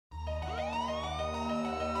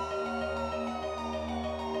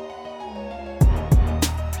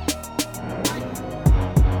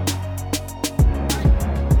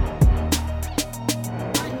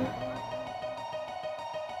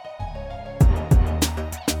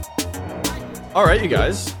All right, you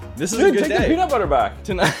guys. This is a good take day. the peanut butter back.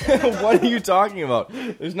 Tonight. What are you talking about?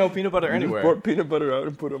 There's no peanut butter anywhere. Brought peanut butter out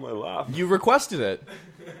and put it on my lap. You requested it.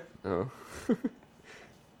 Oh.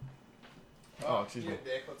 Oh, excuse me.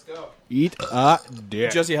 Dick, let's go. Eat a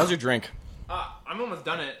dick. Jesse, how's your drink? I'm almost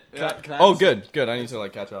done it. Can I Oh, good. I need to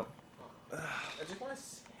catch up. I just want to.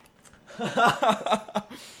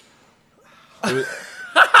 It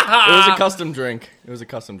was a custom drink.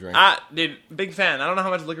 Dude, big fan. I don't know how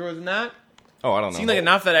much liquor was in that. Oh, I don't know. Seemed like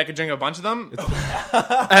enough that I could drink a bunch of them.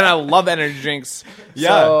 And I love energy drinks.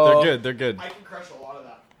 Yeah, So- they're good. I can crush a lot of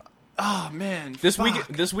that. Oh man, This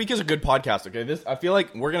week is a good podcast. Okay, I feel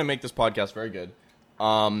like we're gonna make this podcast very good.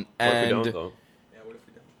 What if we don't, And though?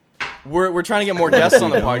 we're trying to get more guests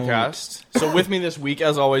on the podcast. So with me this week,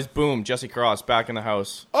 as always, boom, Jesse Cross back in the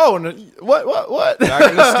house, Oh no! What? back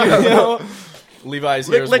in the studio. Levi's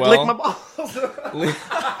here as well. Lick my balls. That's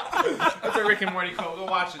a Rick and Morty quote. Go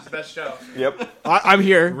watch it. It's the best show. Yep. I'm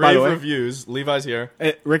here, by Rave the way. reviews. Levi's here,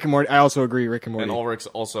 Rick and Morty. I also agree. Rick and Morty. and Ulrich's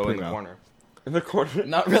also in the well. corner. In the corner.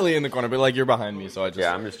 Not really in the corner, but like you're behind me, so I just.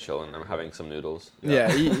 Yeah, I'm just chilling. I'm having some noodles.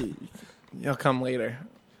 Yeah, you'll come later.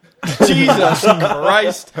 Jesus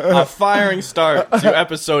Christ! A firing start to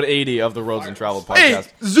episode 80 of the Roads and Travel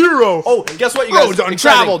podcast. 0. Oh, guess what, you guys? Roads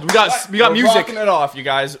Untraveled. We got We're music. rocking it off, you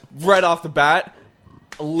guys. Right off the bat,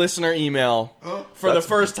 a listener email for the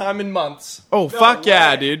first time in months. Oh fuck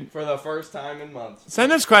yeah, dude! For the first time in months.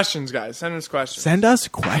 Send us questions, guys. Send us questions. Send us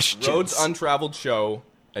questions.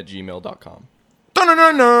 RoadsUntraveledShow@gmail.com.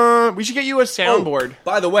 No. We should get you a soundboard.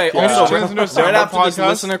 By the way, Turn also, this into a right soundboard after this podcast.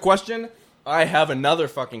 listener question, I have another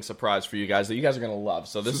fucking surprise for you guys that you guys are going to love.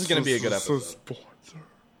 So this is going to be a good episode. It's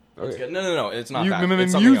Okay. good. No. It's not You that.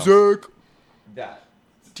 It's something else. music. That.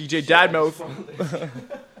 DJ Dadmouth.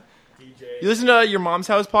 You listen to Your Mom's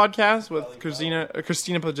House podcast with Christina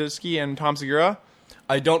Pajitsky and Tom Segura?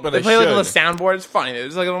 I don't, but They I play should. like a little soundboard. It's funny.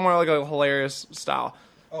 It's like a more like a hilarious style.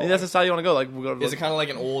 Maybe that's the style you want to go. Like, we'll go. Is it kind of like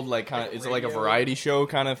an old, is it like a variety show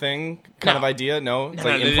kind of thing? Kind of idea? No? It's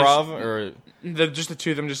like No, they improv? Or just the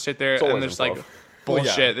two of them just sit there and always they're just like improv.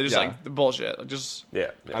 bullshit. yeah, They're just yeah. like the bullshit. Like, just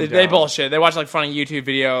Yeah. they down. bullshit. They watch like funny YouTube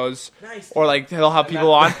videos, or like they'll have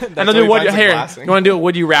people on and they'll how do he what. finds the Here, glassing. you want to do a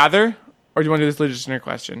Would You Rather, or do you want to do this listener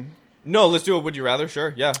question? No, let's do a Would You Rather?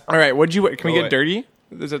 Sure, yeah. All right, can we Go get away. dirty?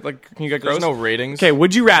 Is it like can you get There's gross? no ratings. Okay,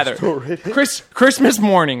 would you rather? Christmas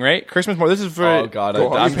morning, right? Christmas morning. This is for Oh, God. Go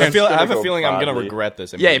on, I it's have a gonna feeling go I'm going to badly. regret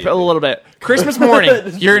this yeah, immediately. a little bit. Christmas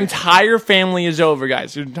morning, your entire family is over,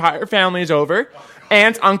 guys. Your entire family is over.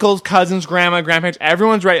 Aunts, uncles, cousins, grandma, grandparents,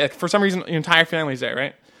 everyone's right. Like, for some reason, your entire family's there,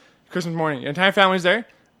 right? Christmas morning, your entire family's there.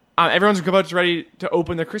 Everyone's about to ready to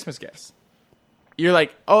open their Christmas gifts. You're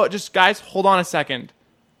like, oh, just guys, hold on a second.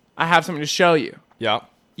 I have something to show you. Yeah.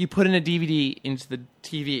 You put in a DVD into the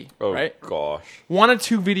TV, Oh, right? gosh. One of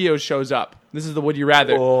two videos shows up. This is the Would You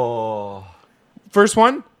Rather. Oh. First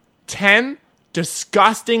one, 10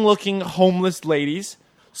 disgusting looking homeless ladies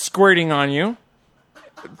squirting on you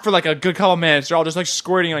for like a good couple minutes. They're all just like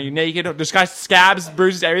squirting on you naked, disguised scabs,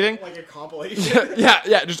 bruises, everything. Like a compilation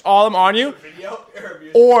Yeah, just all of them on you. video or a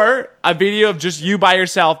music. Or a video of just you by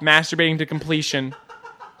yourself masturbating to completion.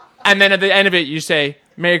 And then at the end of it, you say,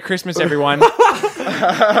 Merry Christmas, everyone.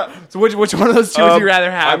 So which one of those two would you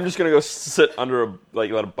rather have? I'm just gonna go sit under let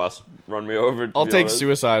a bus run me over. to I'll be take honest.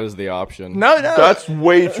 suicide as the option. No. That's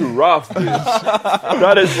way too rough, dude.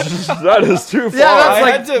 that is too far. Yeah, that's I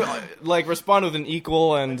like- had to respond with an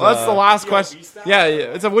equal and... Well, that's the last Yeah, question. beast out? Yeah,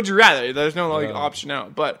 it's a would you rather. There's no option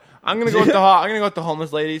out. But I'm gonna go with the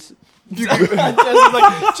homeless ladies.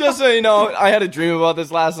 just so you know, I had a dream about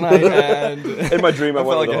this last night, and In my dream, I felt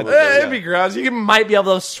went like with I the had It'd be gross. You might be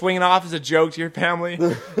able to swing it off as a joke to your family.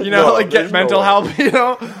 You know, No, like get there's no mental way. help. You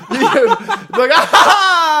know, you can, like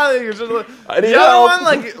You're just like, I need the other help. one,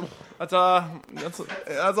 like that's a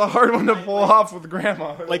hard one to pull off with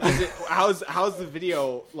grandma. Like, is it how's the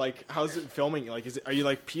video? Like, how's it filming? Like, are you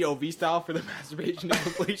like POV style for the masturbation to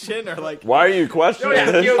completion, or like? Why are you questioning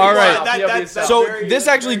this? All right. That's so very- this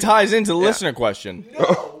actually ties into the listener question.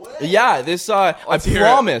 Yeah, this I hear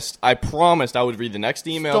I promised I would read the next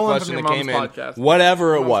email Stolen question from that your came in, mom's podcast.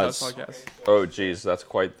 whatever it Mom's was. House podcast. Oh, jeez, that's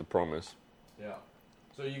quite the promise. Yeah.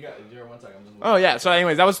 So you got 1 second. Oh yeah. So,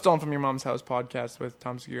 anyways, that was stolen from your mom's house podcast with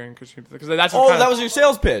Tom Segura and Christian. Because that's Oh, kinda, that was your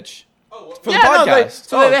sales pitch for the yeah, no, podcast.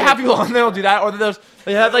 so they have people on there who'll do that, or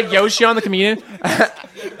they have like Yoshi on the comedian, and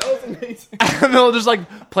they'll just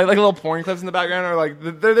like play like little porn clips in the background, or like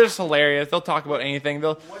they're just hilarious. They'll talk about anything.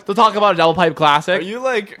 They'll talk about a double pipe classic. Are you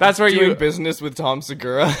like That's where doing you- business with Tom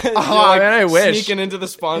Segura? You're, Oh like, man, I wish. sneaking into the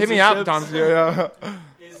sponsorships. Hit me up, Tom Segura.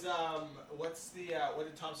 Is what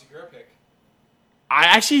did Tom Segura pick?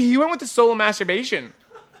 He went with the solo masturbation.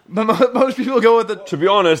 But most people go with the. To be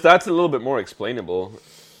honest, that's a little bit more explainable.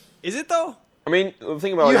 Is it though? I mean,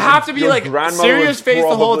 think about it. You have to be Your like grandmother serious would face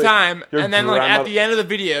the whole probably- time, your and then like at grandmother- the end of the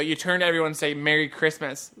video, you turn to everyone and say "Merry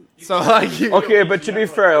Christmas." So like, you, Okay, but to be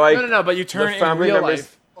fair, like no, but you turn in family real members-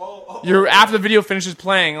 life. You're after the video finishes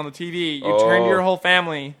playing on the TV, you turn to your Oh. whole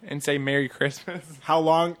family and say "Merry Christmas." How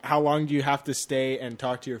long do you have to stay and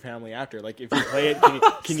talk to your family after? Like if you play it,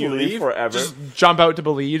 can you leave? forever? Just jump out to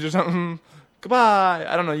Belize or something. Goodbye.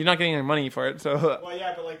 I don't know. You're not getting any money for it, so Well,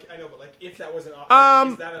 yeah, but like I know, but like if that was an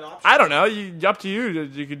option, is that an option? I don't know. Up to you.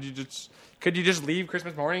 Could you just leave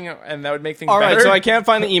Christmas morning and that would make things All right, better? so I can't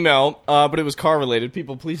find the email, but it was car related.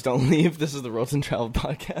 People, please don't leave. This is the Roads and Travel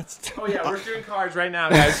podcast. Oh yeah, we're doing cars right now,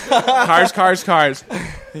 guys. Cars.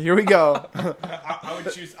 Here we go. I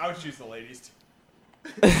would choose the ladies.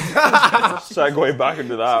 Segue back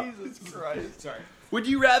into that. Sorry. Would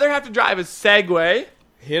you rather have to drive a Segway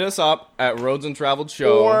Hit us up at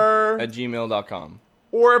roadsandtravelshow Or- at gmail.com.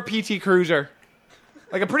 or a PT Cruiser?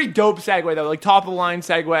 Like a pretty dope Segway though, like top of the line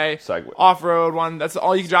Segway, Segway. off road one. That's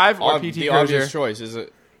all you can drive, or PT The Cruiser. obvious choice is a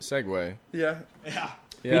Segway. Yeah, Yeah.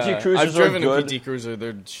 Yeah, Cruisers I've driven are a good. PT Cruiser.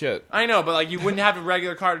 They're shit. I know, but like you wouldn't have a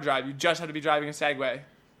regular car to drive. You just have to be driving a Segway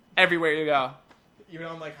everywhere you go. Even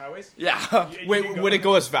on like highways. Yeah. Wait, would it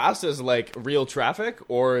go as fast as like real traffic,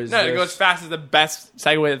 or is No, this... it goes fast as the best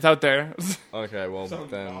Segway that's out there. Okay, well So,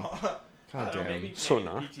 then, God damn. maybe So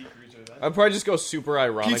nah. PT Cruiser then. I'd probably just go super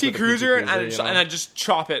ironic. PT with the Cruiser, you know? and I just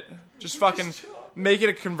chop it. Just fucking make it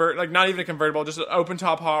a convert, like not even a convertible, just an open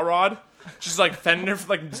top hot rod. Just like fender,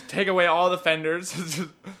 like just take away all the fenders.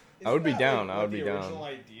 I would be Isn't that, down. like, I would what be the down. original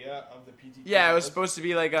idea of the PT. Yeah, it was Cruiser supposed to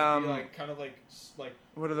be like Be like kind of like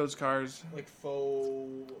what are those cars? like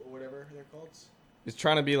faux whatever they're called. It's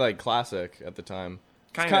trying to be like classic at the time.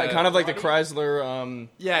 Kind Kind of like the Chrysler.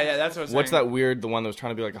 Yeah, that's what I was What's saying. that weird? The one that was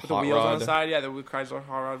trying to be like a With the hot wheels on rod. the side? Yeah, the Chrysler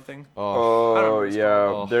hot rod thing. Oh, I don't know Oh what it's yeah,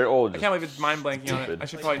 called. they're all I just can't believe it's mind blanking on it. Stupid. I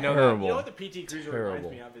should probably know that. terrible. You know what the PT Cruiser Terrible.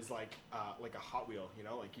 reminds me of is like a Hot Wheel. You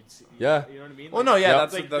know, like you'd see. Yeah. You know what I mean? Well, no, yeah, Yep.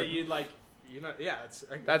 that's Like the that you'd like. You know, yeah, it's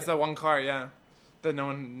that's the one car, yeah, that no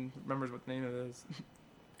one remembers what the name of it is.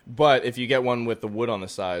 but if you get one with the wood on the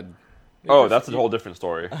side, Oh, that's a whole different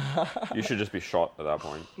story. You should just be shot at that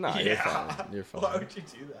point. nah, you're fine. You're fine. Why would you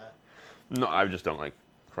do that? No, I just don't like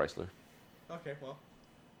Chrysler. Okay, well,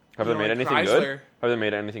 Have You they don't made like anything Chrysler? good? Have they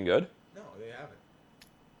made anything good? no, they haven't.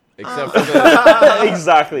 Except for the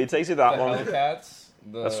Exactly. It takes you that long. Hellcats.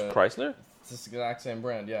 That's Chrysler. It's the exact same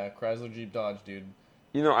brand. Yeah, Chrysler, Jeep, Dodge, dude.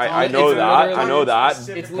 You know, I It's know that. I know literally- that. it's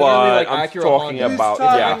literally But like I'm Acura talking Honda. about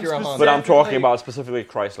Acura yeah. Honda. But I'm talking Specifically- about specifically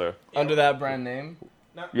Chrysler. Under that brand name.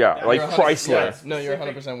 No, Yeah, that- like You're 100 Chrysler. yeah, no, you're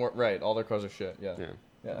 100% right. All their cars are shit. Yeah. Yeah.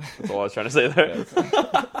 Yeah. That's all I was trying to say there.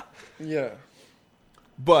 Yeah,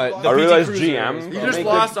 But the I PT realized Cruiser GM is you Make just good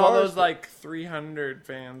lost all cars. those like 300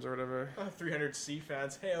 fans or whatever. 300C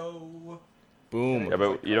fans. Hey-oh. boom. Yeah,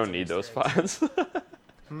 but you don't need those fans.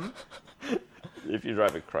 If you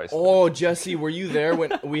drive a Chrysler. Oh, Jesse, were you there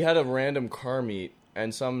when we had a random car meet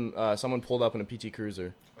and someone pulled up in a PT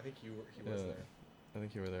Cruiser? I think he was Yeah. there. I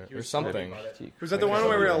think you were there He or was something. talking about it. Was that the one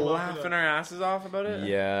where we were laughing our asses off about it?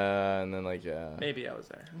 Yeah, and then like yeah. Maybe I was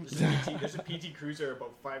there. There's a PT Cruiser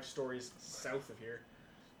about 5 stories south of here.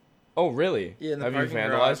 Oh really? Yeah, in the Have you parking vandalized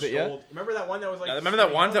garage. it yet? Old. Remember that one that was like? Remember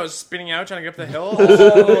that one that was spinning out trying to get up the hill?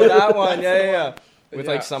 Oh, that one. Yeah. With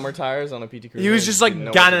Yeah. like summer tires on a PT Cruiser. He was just like Didn't know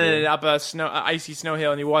what to gunning do. it up a icy snow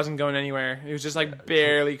hill, and he wasn't going anywhere. He was just like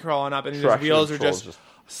barely crawling up, and his Traction wheels were control's just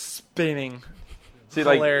spinning. See,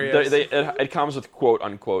 like hilarious. it comes with quote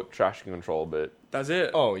unquote traction control, but That's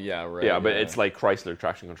it. Oh yeah, right. yeah, but it's like Chrysler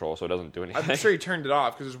traction control, so it doesn't do anything. I'm sure he turned it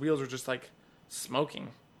off because his wheels were just like smoking.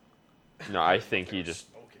 No, I think he just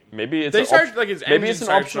maybe it's They an started like his maybe engine it's an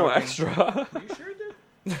started optional smoking. extra. Are you sure, dude?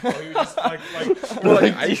 Oh, he was just like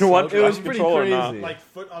Like, do you want It was traction pretty control or not? crazy. like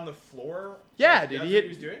foot on the floor. Yeah, Like, dude, that's he what hit-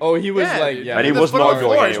 was doing. Oh, he was like dude. yeah. And he The was foot not on the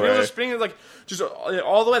going floor, his wheels anywhere. were spinning like just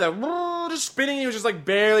all the way there, just spinning. He was just like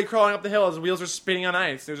barely crawling up the hill. His wheels were spinning on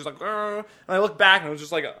ice. It was just like, and I looked back and it was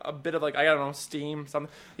just like a bit of like I don't know steam,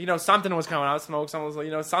 something. Something was coming out, smoke. Something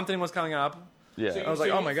was something was coming up. Yeah. I was like,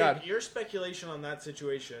 So oh you my think God. Your speculation on that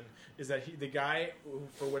situation is that the guy, who,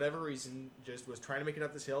 for whatever reason, just was trying to make it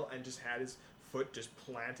up this hill and just had his foot just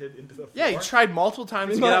planted into the floor. Yeah, he tried multiple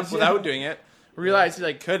times to Pretty get up much, without yeah. doing it. Realized he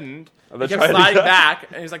like couldn't. And He then kept tried sliding again. back,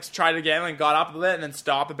 and he's like tried again, and got up a bit, and then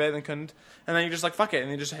stopped a bit, and then couldn't. And then he just like fuck it, and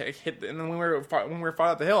he just hit. And then when we were far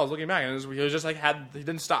up the hill, I was looking back, and he was just like he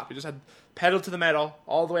didn't stop. He just had pedal to the metal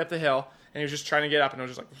all the way up the hill, and he was just trying to get up, and it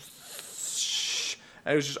was just like,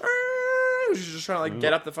 and it was just. It was just trying to like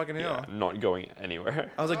get up the fucking hill. Yeah, not going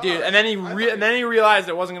anywhere. I was like, dude, and then he realized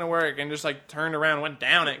it wasn't gonna work and just like turned around and went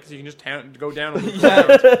down it because you can just go down.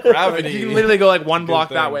 Gravity. You can literally go like one block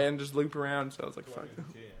that thing. way and just loop around. So I was like, fuck.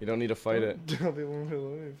 You don't need to fight it.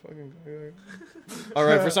 Fucking- All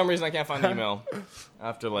right. For some reason, I can't find the email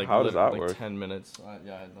after like How does that like work? 10 minutes.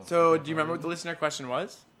 Yeah. I don't So, know. do you remember what the listener question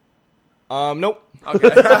was? Nope. Okay.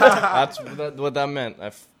 That's what that meant.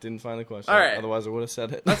 Didn't find the question. All right. Otherwise, I would have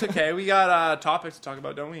said it. That's okay. We got topics to talk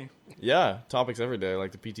about, don't we? Yeah. Topics every day,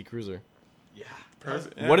 like the PT Cruiser. Yeah.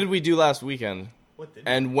 Perfect. What did we do last weekend? What did?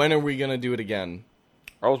 And when are we gonna do it again?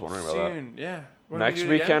 I was wondering about that. Soon, yeah. When Next do we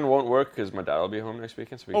do it again? weekend won't work because my dad will be home next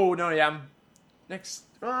weekend. So Oh no, yeah. Next.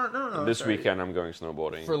 No. this sorry. weekend I'm going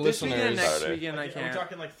snowboarding. For This weekend and listeners, next Saturday. weekend I Are we can't.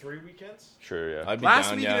 talking like 3 weekends? Sure, yeah. I'd be Last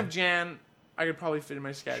down. weekend Yeah. of Jan, I could probably fit in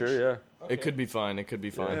my sketch. Sure, yeah. It could be fine. It could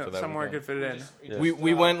be fine Yeah, for that. somewhere I weekend. could fit it in. Yeah.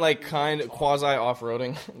 We went like kind of quasi off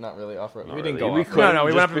roading. Not really off roading. Not We didn't really. go We off. couldn't No,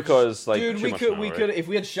 we went just up- because like Dude, too we much could. snow, We right? could if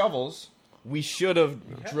we had shovels. We should have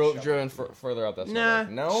driven further up that snow. Nah. Like,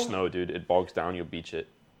 no. Snow, dude. It bogs down. You'll beach it.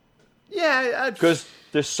 Yeah, Because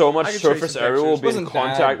there's so much I could show you surface some area will pictures. be in It wasn't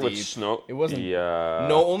that contact with deep. snow. It wasn't- Yeah.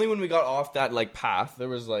 No, only when we got off that like path, there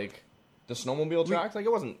was like the snowmobile tracks. Like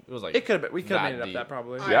it wasn't. It was like. it could have been. We could have that made it up deep. that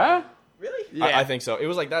probably. Yeah? Really? Yeah. I think so. It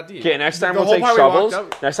was like that deep. Okay, next time The we'll whole take part we walked shovels.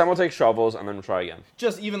 up- Next time we'll take shovels and then we'll try again.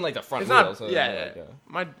 Just even like the front It's wheel. not. so Yeah, like,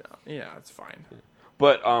 my. Yeah, it's fine.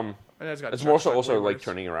 But My dad's got it's more so trucks, also way like worse.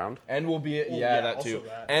 turning around. And we'll be Well, yeah, yeah, that also too.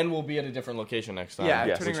 that. And we'll be at a different location next time. Yeah,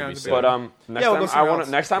 Yes, turning which would around be is a sick. bit. But next we'll time go somewhere else.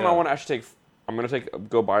 next time I Yeah. want to actually take. I'm gonna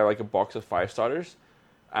go buy like a box of fire starters,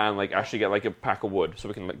 and like actually get like a pack of wood so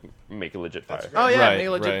we can like make a legit fire. That's Oh yeah, Right, make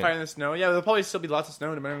a legit right. fire in the snow. Yeah, there'll probably still be lots of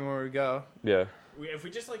snow depending on where we go. Yeah. If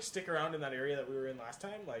we just like stick around in that area that we were in last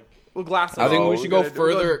time, like We'll glass. I think No, we we should go gotta-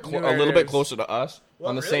 further, we'll go a little bit areas. closer to us, What,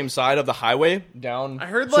 on the really? same side of the highway, down. I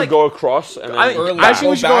heard So like go across and then I think- Early, I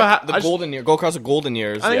think we should go back I should- Golden Year, go across the Golden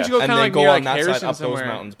Years, I think we should go and kinda then like go near, on like, that Harrison side up somewhere. those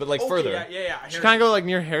mountains, but like okay, further. Yeah. should kind of go like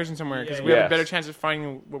near Harrison somewhere because Yeah, we have yeah. a better chance of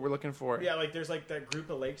finding what we're looking for. Yeah, like there's like that group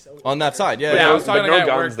of lakes On that side, yeah. But yeah, I was But talking to no a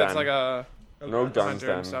guy at work guns that's then. like a no guns hunter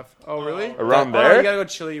then. and stuff. Oh really? Around Oh, there? you gotta go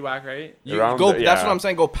Chilliwack, right? You Around go. the- That's yeah. what I'm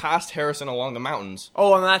saying. Go past Harrison along the mountains.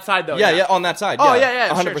 Oh, on that side though. Yeah, on that side. Oh, yeah,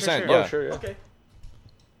 yeah, sure, 100%. sure, Yeah. Oh, sure, yeah. Okay.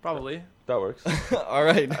 probably. That works. All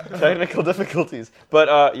right. Technical difficulties.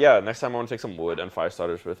 But yeah, next time I want to take some wood and fire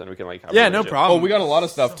starters with, and we can like have Yeah, a no legit- problem. Oh, we got a lot of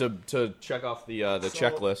stuff to check off the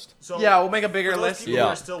checklist. So Yeah, we'll make a bigger for those list. people Yeah. who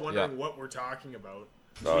are still wondering Yeah. what we're talking about.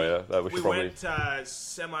 Oh yeah, that we should We probably. went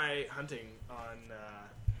semi hunting on.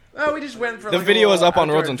 Oh, we just went for The like, video a is up on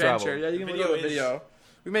outdoor Roads and adventure. Travel. Yeah, you can Video look at the is- video.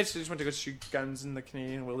 We just went to go shoot guns in the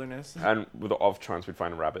Canadian wilderness. And with the off chance we'd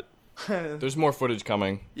find a rabbit. There's more footage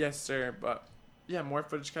coming. Yes, sir. But yeah, more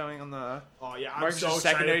footage coming on the Oh yeah, I'm Mark's so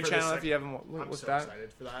secondary excited for channel this if you haven't I'm looked so that.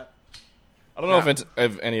 excited for that. I don't know Yeah.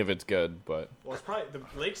 if any of it's good, but Well, it's probably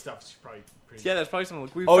the lake stuff's probably pretty. Yeah, that's probably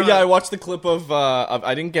something. We oh found- yeah, I watched the clip of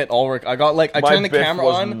I didn't get Ulrich. I got like I My turned the biff camera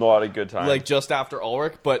was on not a good time. like just after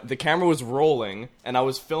Ulrich, but the camera was rolling and I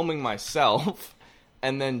was filming myself.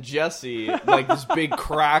 And then Jesse, like this big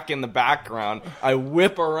crack in the background, I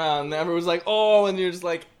whip around and everyone's like, oh, and you're just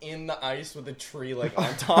like in the ice with a tree like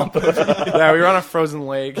on top of you. Yeah, we were on a frozen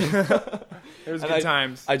lake. It was And good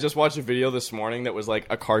times. I just watched a video this morning that was like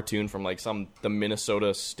a cartoon from like the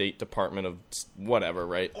Minnesota State Department of whatever,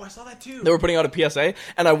 right? Oh, I saw that too. They were putting out a PSA,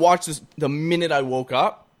 and I watched this the minute I woke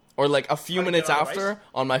up, or like a few How to minutes get out of after ice?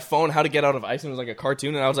 on my phone, how to get out of ice, and it was like a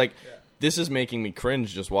cartoon, and I was like, this is making me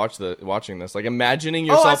cringe just watching this. Like imagining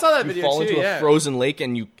yourself, I saw that you video fall too, into yeah. a frozen lake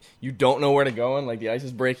and you don't know where to go, and like the ice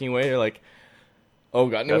is breaking away. You're like, oh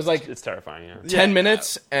god, and it was like it's terrifying. Yeah. 10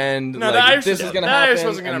 minutes, and No, the like ice- this is gonna the ice happen,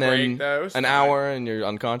 wasn't gonna and then break, though. It was an fine. hour, and you're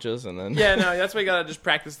unconscious, and then Yeah, no, that's why you gotta just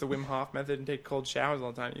practice the Wim Hof method and take cold showers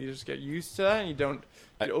all the time. You just get used to that, and you don't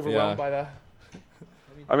get overwhelmed by the.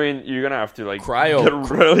 I mean, you're gonna have to like Cryo. get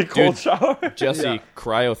a really cold Dude. shower. Jesse Yeah.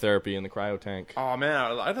 cryotherapy in the cryo tank. Oh man,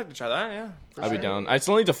 I'd like to try that. Yeah, for I'd be sure. down. I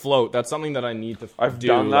still need to float. That's something that I need to I've do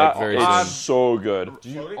done like that. very It's soon. so good.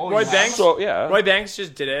 Floating? Roy Banks. So yeah. Roy Banks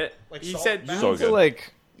just did it. Like He salt said, baths? So I need to good.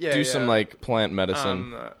 like yeah, do yeah. some like plant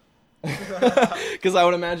medicine Um, because I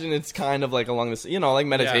would imagine it's kind of like along this, like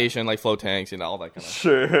meditation, like float tanks, all that kind of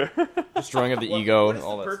Sure. destroying of the What- ego, What is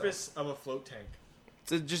all the that purpose of a float tank?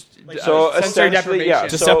 to just So sensory essentially, yeah, deprivation.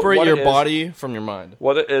 to so separate what your it is- body from your mind.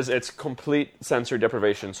 What it is, it's complete sensory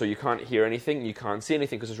deprivation. So you can't hear anything, you can't see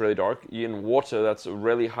anything because it's really dark. You're in water that's a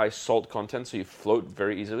really high salt content, so you float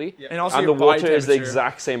very easily. and also And your the water body is the temperature.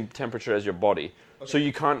 exact same temperature as your body, so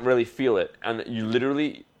you can't really feel it. And you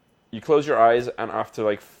literally, you close your eyes, and after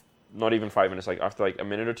like not even 5 minutes, like after like a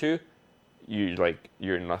minute or two,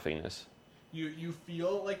 you're in nothingness. you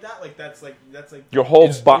feel like that, like that's like Your whole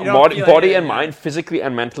you don't feel like body it, and yeah. mind, physically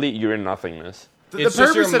and mentally, you're in nothingness. It's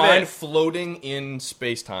just your mind floating in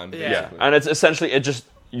space time. Yeah. And it's essentially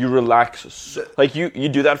you relax. Like you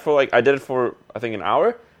do that for like I did it for I think an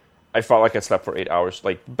hour. I felt like I slept for 8 hours,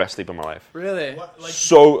 like best sleep of my life. Really? what, like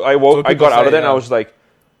So I what I people got out of say, there and yeah. I was like,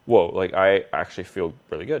 whoa, like I actually feel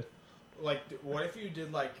really good. like what if you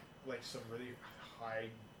did like some really high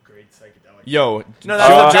grade psychedelic? Yo, No,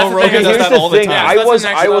 that's Joe the Rogan thing. does Here's that all the thing, time. Yeah, that's the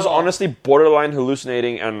I next was level. honestly borderline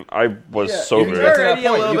hallucinating and I was You sober. can get to that Already a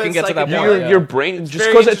point. little You can bit get to that psychedelic. point. Your brain, just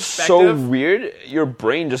very because it's so introspective. weird, your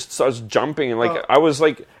brain just starts jumping and like Oh. I was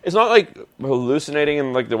like, it's not like hallucinating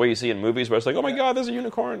in like the way you see in movies where it's like, oh my god, there's a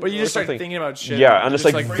unicorn. But you or just start something. thinking about shit. Yeah, and it's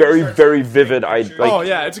like just, very, starts very painting vivid. pictures. Like, oh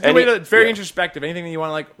yeah, it's a good way to. It's very yeah. introspective. Anything that you want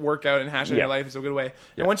to like work out and hash out in Yeah. your life is a good way. And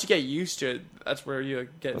Yeah. once you get used to it, that's where you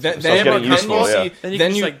get. Then, Starts then, getting then useful, you yeah. see, then you then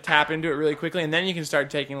can you just like tap into it really quickly, and then you can start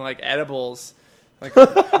taking like edibles, like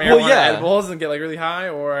marijuana yeah. edibles, and get like really high.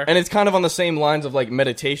 Or and it's kind of on the same lines of like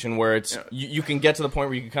meditation, where it's you can get to the point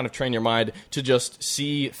where you can kind of train your mind to just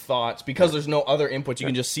see thoughts because there's no other input. You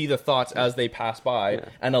can just see the thoughts as they pass by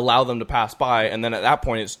and allow them to pass by, and then at that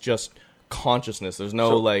point, it's just consciousness. There's no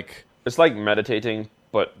So- like. it's like meditating,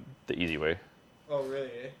 but the easy way. Oh really?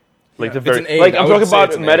 Like the It's very, an aid. like I I'm would talking say about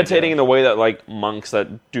it's an aid, meditating yeah. in the way that like monks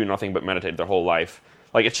that do nothing but meditate their whole life,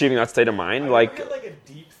 like achieving that state of mind. I Like never had like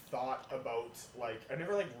a deep thought about like I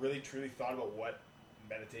never like really truly thought about what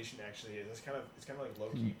meditation actually is. It's kind of like low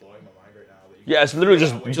key blowing my mind right now. That you yeah, it's literally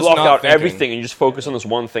just Just block not out thinking. everything and you just focus on this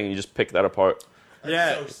one thing and you just pick that apart.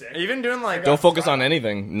 yeah, so sick. even doing like Don't focus on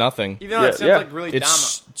anything. Nothing. even though Yeah, it sounds yeah. like really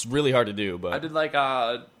It's really hard to do, dumb. I but did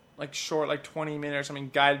like short 20-minute or something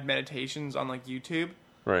guided meditations on like YouTube.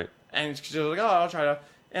 Right. And she was like, "Oh, I'll try to."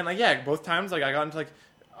 And like, yeah, both times like I got into like,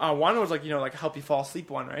 one was like like help you fall asleep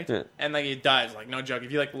one, right? Yeah. And like it does, like no joke.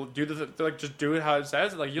 If you like do the like just do it how it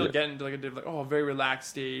says, like you'll Yeah. get into like a very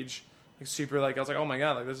relaxed stage, like super like I was like, oh my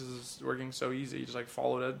god, like this is working so easy. You just like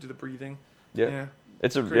follow it, do the breathing. Yeah.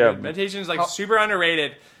 It's a Pretty yeah. good. Meditation is like super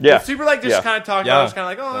underrated. Yeah. It's super like just Yeah. kind of talk Yeah. about, just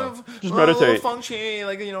kind of like Just meditate. feng shui,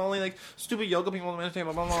 like only like stupid yoga people meditate,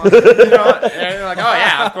 blah blah blah. And you're like, oh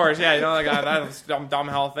yeah, of course, yeah, like that's a dumb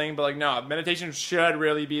hell thing, but like no, meditation should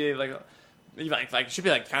really be like, even like should be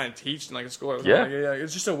like kind of taught in like a school. Or something. Yeah. Like,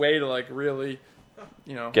 it's just a way to like really.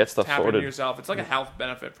 Get stuff tap sorted. into yourself. It's like a health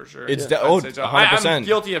benefit for sure. It's I'd say so. 100%. I'm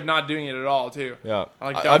guilty of not doing it at all too. yeah. I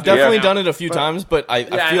like I've don't do definitely it done now. it a few But- times, but I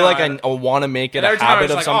Yeah, feel no, like I want to make it And a every time I habit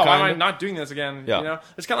was of like, some oh, why am I kind. not doing this again? Yeah. You know,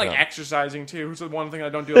 it's kind of like Yeah. exercising too, which is one thing I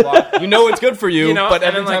don't do a lot. You know it's good for you, You know, but and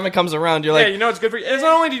every then, time like- it comes around, you're Yeah, like, you know it's good for you. It's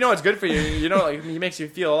not only do you know it's good for you, like it makes you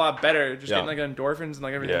feel a lot better. Just Yeah. getting like endorphins and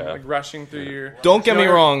like everything Yeah. like rushing through your. don't get you me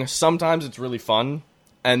know, wrong, sometimes it's really fun,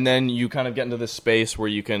 and then you kind of get into this space where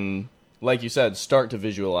you can, like you said, start to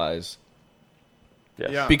visualize. Yes.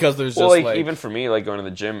 Yeah. Because there's Well, just like even for me, like going to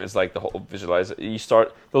the gym is like the whole visualize. You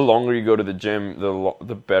start the longer you go to the gym,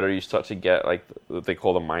 the better you start to get like what they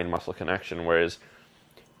call the mind muscle connection. Whereas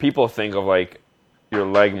people think of like your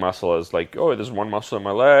leg muscle as like, oh, there's one muscle in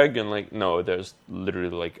my leg, and like no, there's literally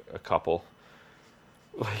like a couple.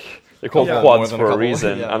 Like they're called Yeah, more quads than for a a couple.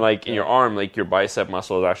 reason, Yeah. and like in your arm, like your bicep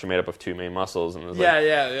muscle is actually made up of two main muscles, and it's like,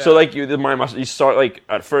 yeah. so like the mind muscle, you start like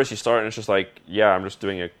at first you start and it's just like I'm just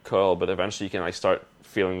doing a curl, but eventually you can like start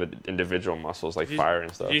feeling the individual muscles like You- fire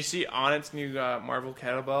and stuff. Do you see Onnit's new Marvel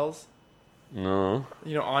kettlebells? No,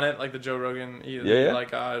 You know, Onnit, like the Joe Rogan. Yeah.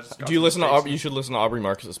 Like, just got Do you some listen to? steaks. You should listen to Aubrey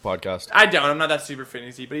Marcus's podcast. I don't. I'm not that super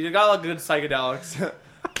fitnessy, but he's got a lot of good psychedelics.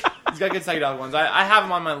 He's got good psychedelic ones. I have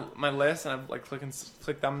them on my list, and I've like click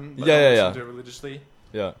them. But Yeah, I don't yeah, listen yeah. to it religiously.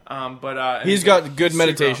 Yeah, But and he's got good super-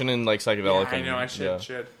 meditation and like psychedelic. Yeah, I know. I and-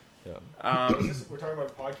 should. yeah. We're talking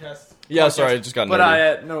about podcasts. Yeah, sorry, I just got. But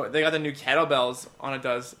nerdy. no, they got the new kettlebells on it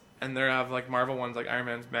does, and they have like Marvel ones, like Iron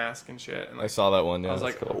Man's mask and shit. And I like, saw that one. Yeah, I was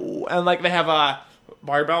like, oh, and like they have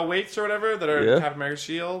barbell weights or whatever that are Yeah. Captain America's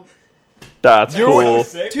shield. that's cool.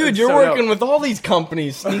 dude, you're so working with all these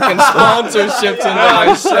companies sneaking sponsorships into my I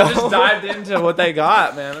just show. dived into what they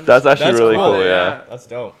got, man. I'm That's actually That's really cool, cool. yeah. Yeah. That's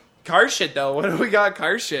dope. car shit though. What do we got?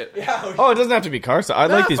 Car shit. Yeah. Oh, it doesn't have to be car stuff. I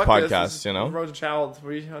like these fuck this. podcasts. This is You know, roads traveled.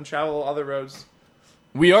 We travel other roads,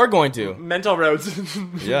 we are going to. mental roads.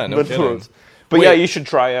 Yeah, no But kidding. But Wait. yeah, you should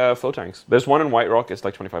try flow tanks. There's one in White Rock. It's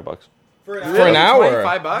like $25. For an For an hour.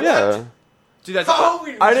 $25. Yeah. Dude, that's. Oh,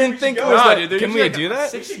 I didn't think it go. was No, that. dude, they're Can usually we like do that?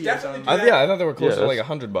 60 We or definitely something. do Yeah, I thought they were close Yeah, to like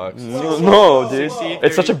that's- $100. No, dude. 60,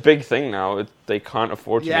 It's such a 30. big thing now. They can't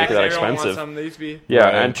afford to Yeah, make it that everyone wants expensive. some. They used to be. Yeah,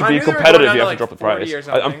 Right. and to I be knew they were competitive, going you down have to, to drop the like, 40 price. or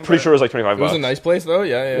something, I'm pretty but- sure it was like $25. It was a nice place though.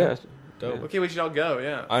 Yeah. Yeah. Dope. Okay, we should all go.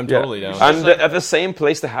 Yeah. I'm Yeah. totally down. And at the same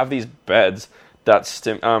place, they have these beds that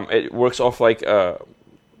it works off like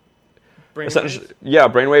essentially, yeah,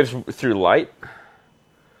 brainwaves through light.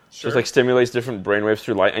 Sure. Just like stimulates different brainwaves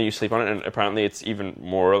through light, and you sleep on it, and apparently it's even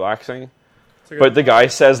more relaxing. It's like But the guy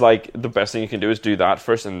says like the best thing you can do is do that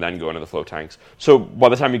first, and then go into the float tanks. So by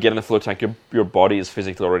the time you get in the float tank, your body is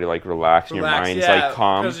physically already like relaxed, and your mind's like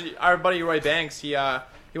calm. Because our buddy Roy Banks, he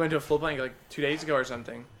went to a float tank like 2 days ago or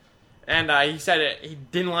something. And he said he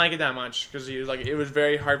didn't like it that much because he was like it was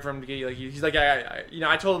very hard for him to get like he's like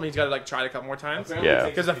I told him he's got to like try it a couple more times. Yeah.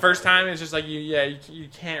 Because the first time it's just like you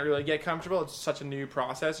can't really get comfortable. It's such a new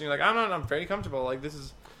process, and you're like I'm very comfortable. Like this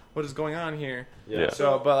is what is going on here. Yeah.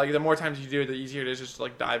 So, but like the more times you do it, the easier it is just to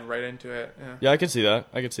like dive right into it. Yeah. Yeah, I can see that.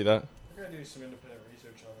 I can see that. We're gonna do some independent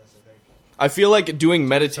research on this, I think. I feel like doing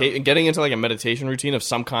getting into like a meditation routine of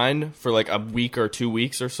some kind for like a week or 2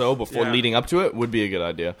 weeks or so before Yeah. leading up to it would be a good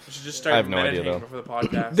idea. We should just I start have no idea, meditating though. before the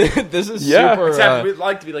podcast. This is Yeah. super Except we'd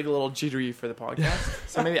like to be like a little jittery for the podcast.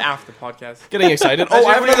 So maybe after the podcast. getting excited. Imagine Oh,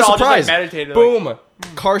 I have if we another all just, like, surprise. meditated, Boom.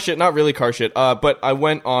 Car shit, not really car shit. But I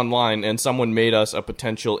went online and someone made us a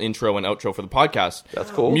potential intro and outro for the podcast. That's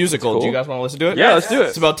cool. Musical. That's Do you cool. guys want to listen to it? Yeah, let's do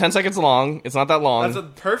It's it. about 10 seconds long. It's not that long. That's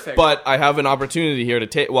perfect. But I have an opportunity here to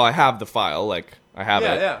take. Well, I have the file. Like I have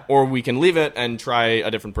Yeah, it. yeah. Or we can leave it and try a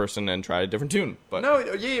different person and try a different tune. But no,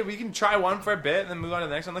 yeah, we can try one for a bit and then move on to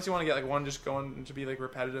the next one. Unless you want to get like one just going to be like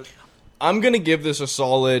repetitive. I'm gonna give this a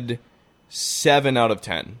solid 7 out of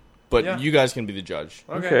 10. But Yeah. you guys can be the judge.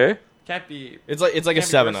 Okay. Can't be. It's like a Can't be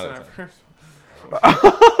 7 worse out than of 10. our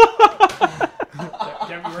first.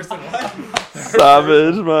 Can't be worse than what?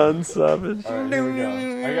 Savage, man, savage. All right, here we go.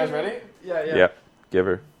 Are you guys ready? Yeah, yeah. Yeah, give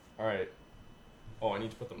her. All right. Oh, I need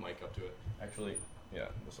to put the mic up to it. Actually, yeah.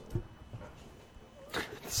 This will...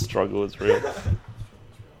 The struggle is real.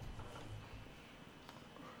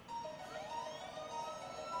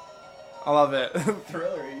 I love it.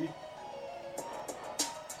 Thrillery.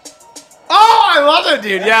 Oh, I love it,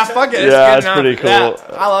 dude. Yeah, fuck it. It's Yeah, good it's enough. pretty cool.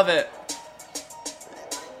 Yeah, I love it.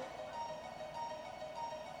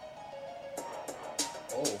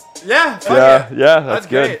 Yeah, fuck Yeah, it. yeah, that's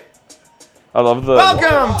good. great. I love the.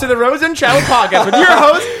 Welcome to the Rose and Channel Podcast with your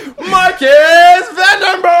host, Marcus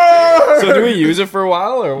Vandenberg. So do we use it for a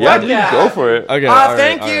while or what? Yeah, dude, Yeah. go for it. Okay. all right,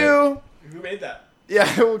 Thank all right. you. Who made that? Yeah,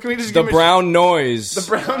 well, can we just The give brown noise. the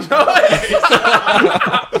brown noise?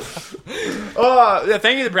 Oh, yeah,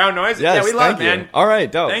 thank you, the brown noise. Yes, yeah, we love thank it, you. man. All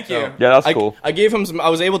right, dope. Thank you. dope. Yeah, that's cool. I gave him some. I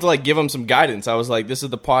was able to like give him some guidance. I was like, "This is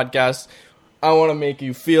the podcast. I want to make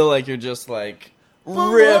you feel like you're just like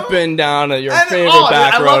ripping down at your And- favorite oh, dude,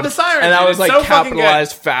 back I road." love the siren, and I dude. was It's like so fucking good.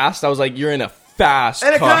 capitalized fast. I was like, "You're in a fast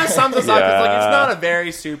And it car." kind of sums us up. 'Cause, like, it's Yeah. not a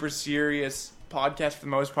very super serious podcast for the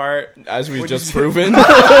most part. As we've Would just you- proven.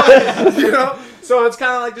 You know, so it's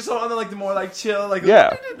kind of like just on the like the more like chill, like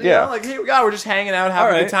Yeah, you yeah. know, like here we go, we're just hanging out, having a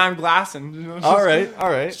Alright. good time, glassing. You know, just all right, all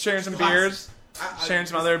right. sharing some beers, sharing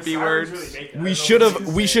some other B words. We should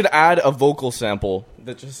have. We should add a vocal sample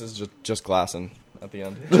that just is just glassing at the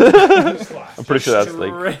end. I'm pretty sure that's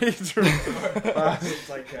like. Straight through. It's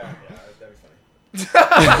like, yeah, that'd be funny.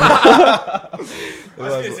 I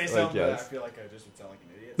was gonna say something, but I feel like I just would sound like an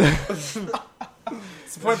idiot.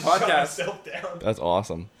 It's the point of Shut podcast. myself down. That's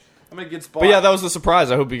awesome. I'm a good spot. But yeah, that was the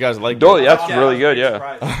surprise. I hope you guys liked Oh, it. yeah, that's Yeah. really good. Yeah,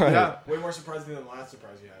 Surprised. yeah. Way more surprising than the last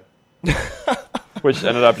surprise you had. which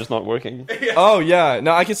ended up just not working. Oh yeah,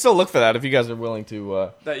 no, I can still look for that if you guys are willing to.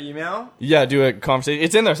 That email. Yeah, do a conversation.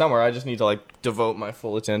 It's in there somewhere. I just need to like devote my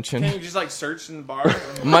full attention. Can you just like search in the bar?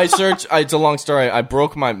 My search. It's a long story. I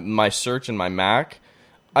broke my search in my Mac.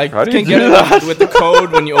 I How do can you get do it that? with the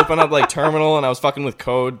code when you open up like terminal, and I was fucking with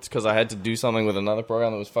code because I had to do something with another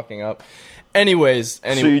program that was fucking up. Anyways,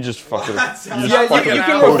 So you just fucking. sounds You yeah, just you fucking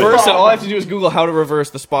can code it. reverse it. All I have to do is Google how to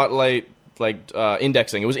reverse the Spotlight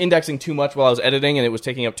indexing. It was indexing too much while I was editing, and it was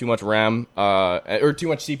taking up too much RAM or too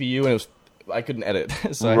much CPU, and it was I couldn't edit.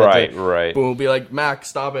 So I had to, Right. boom, be like, Mac,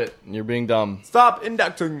 stop it. You're being dumb. Stop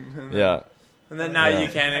indexing. Yeah. And then now you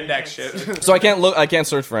can't index shit. So I can't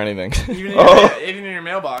search for anything. Even in your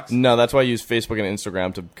mailbox. No, that's why I use Facebook and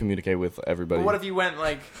Instagram to communicate with everybody. But what if you went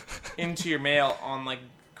like into your mail on like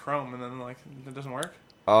Chrome and then like it doesn't work?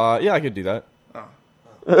 Yeah, I could do that. Oh.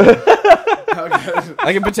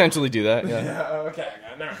 I could potentially do that. Yeah. Okay.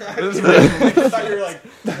 I thought you were like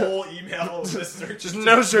the whole email was just search. Just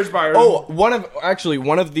no search bar. Oh, one of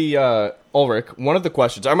the Ulrich, one of the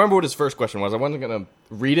questions. I remember what his first question was. I wasn't gonna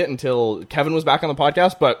read it until Kevin was back on the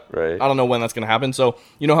podcast, but Right. I don't know when that's gonna happen. So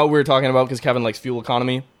you know how we were talking about because Kevin likes fuel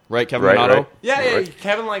economy, right? Kevin Right, Donato. right. Yeah. Right.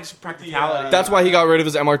 Kevin likes practicality. That's why he got rid of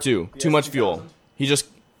his MR2. Too much fuel. 2000? He just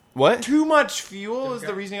what? Too much fuel is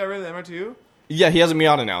the reason he got rid of the MR2. Yeah, he has a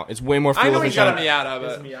Miata now. It's way more fuel I know he's got a efficient.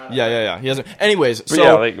 Miata, but Yeah. He has. Anyways, But so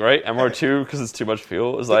yeah, like right, MR2 because it's too much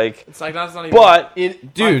fuel is like. it's like that's not even. But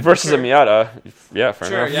dude, versus a Miata, yeah, fair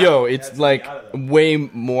Sure, enough. yeah. yo, it's That's like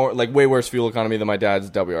Miata, way worse fuel economy than my dad's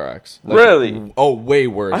WRX. Like, Really? Oh, way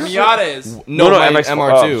worse. Miata is. No, No, my MX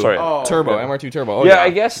MR2. Oh, sorry. Oh, Turbo, okay. MR2 Turbo. Oh, yeah, I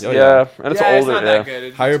guess. Oh, Yeah, and it's yeah, it's older. not Yeah. that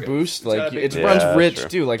good. Higher It's boost, got a like big it boost. runs Yeah, rich sure.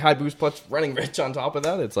 too. Like high boost plus running rich on top of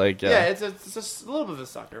that. It's like Yeah, it's a little bit of a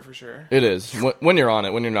sucker for sure. It is when you're on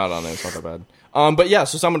it. When you're not on it, it's not that bad. But yeah,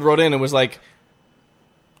 so someone wrote in and was like,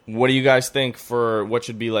 "What do you guys think for what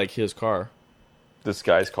should be like his car?" This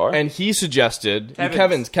guy's car. And he suggested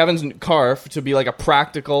Kevin's. Kevin's car to be like a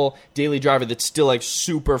practical daily driver that's still like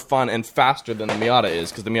super fun and faster than the Miata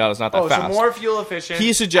is because the Miata's not that Oh, fast. so more fuel efficient.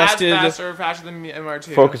 He suggested- faster than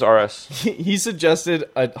MR2. Focus RS. He suggested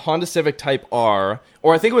a Honda Civic Type R,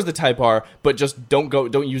 or I think it was the Type R, but just don't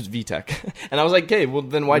use VTEC. And I was like, "Okay, well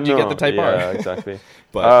then why'd you get the Type R?" Yeah, exactly.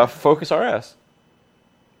 But Focus RS.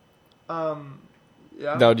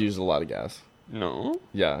 Yeah. that would use a lot of gas. No,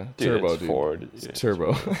 Yeah, dude, turbo, it's dude. Ford. It's Yeah.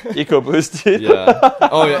 turbo. EcoBoost, dude. Yeah.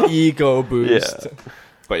 Oh yeah, Eco Boost. Yeah.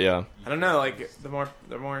 But yeah, I don't know. Like the more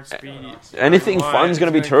speed. Anything fun's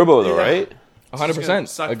gonna be turbo though, right? 100%.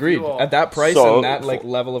 suck Agreed. fuel. At that price So- and that like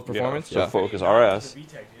level of performance, So yeah. Focus The RS. VTEC,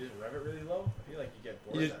 you just rev it really low. I feel like you get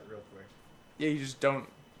bored You of that real quick. Yeah, you just don't.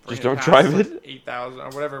 bring Just it don't past, drive like, it? 8,000 or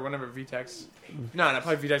whatever. Whenever VTECs. No,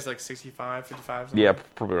 probably VTECs like 65, 55. something. Yeah,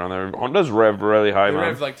 probably around there. Honda's rev really high, They man.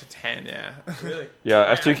 rev like to 10. Yeah, Really?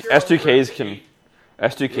 Yeah, S2Ks can.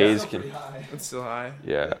 S2Ks Still can. pretty high. it's still high.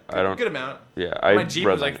 Yeah, I don't. Good amount. Yeah, I. My Jeep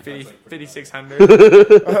read was like that. 5,600.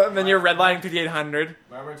 And then you're redlining 5,800.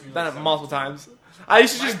 Done it multiple times. I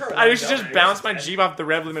used to just bounce my Jeep off the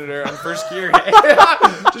rev limiter on first gear.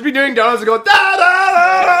 Just be doing donuts and go da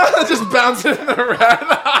da da, just bouncing in the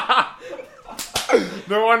rev.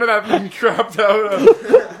 No wonder that thing crapped out.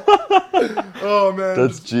 Oh man.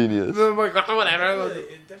 That's genius. And I'm like, oh, whatever.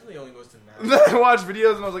 It definitely only goes to 9. Then I watched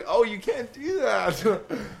videos and I was like, oh, you can't do that.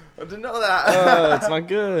 I didn't know that. It's not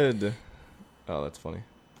good. Oh, that's funny.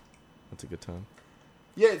 That's a good time.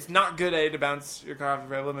 Yeah, it's not good, to bounce your car off the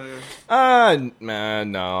rev limiter.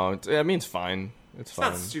 Man, no. I mean, it's fine. It's It's fine.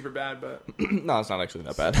 not super bad, but No, it's not actually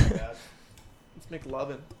that bad. let's make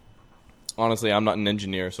loving. Honestly, I'm not an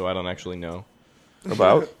engineer, so I don't actually know.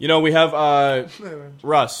 About? You know, we have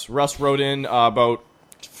Russ. Russ wrote in about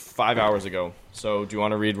 5 hours ago. So, do you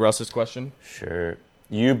want to read Russ's question? Sure.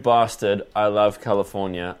 You bastard, I love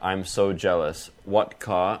California. I'm so jealous. What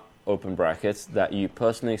car, open brackets, that you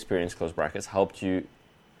personally experienced, close brackets, helped you...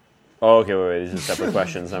 Oh, okay, wait, these are separate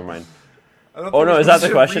questions, never mind. Oh, no, is that the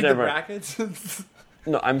question? Never mind. Brackets?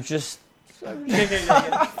 No, I'm just...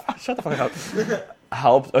 Shut the fuck up.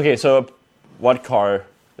 Helped... Okay, so what car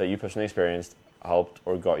that you personally experienced helped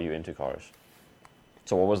or got you into cars?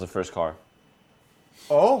 So what was the first car?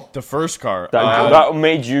 Oh. The first car. That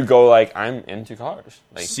made you go like, I'm into cars.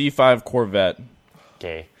 Like, C5 Corvette.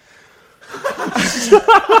 gay.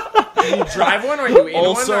 Did you drive one or you in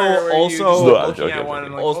Also- one? Or were also- you No, I'm just looking joking, at one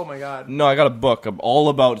and like, Also- oh my god. No, I got a book all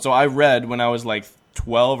about... So, I read when I was like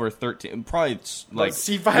 12 or 13. Probably like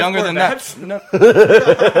C5 younger than that. Corvettes? No.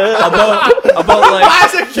 about like...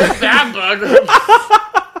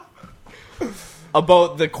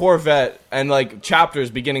 about the Corvette and like chapters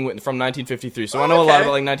beginning from 1953. So I know a lot Okay.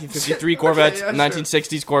 about like 1953 Corvettes, yeah, sure.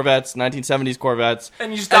 1960s Corvettes, 1970s Corvettes.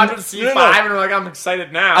 And you stopped And- at C5 no, no. and were like, I'm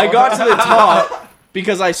excited now. I got to the top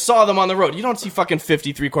because I saw them on the road. You don't see fucking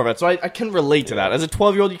 53 Corvettes, so I can relate to that. As a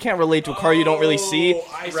 12-year-old, you can't relate to a car you don't really see.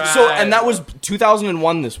 Right. So, and that was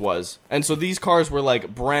 2001 this was. And so these cars were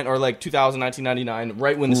like brand or like 2000, 1999,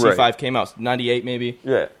 right when the C5 Right. came out, 98 maybe.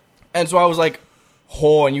 Yeah. And so I was like,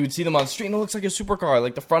 oh, and you would see them on the street, and it looks like a supercar.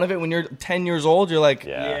 Like the front of it, when you're 10 years old, you're like,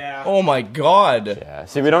 Yeah. oh my god. Yeah.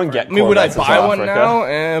 See, we don't get. I mean, would I Corvettes in buy South one Africa.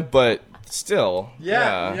 now? But still,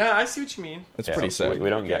 Yeah, I see what you mean. it's Yeah, pretty sick. We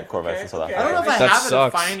don't get Corvettes in South okay. I don't know Africa. if I That have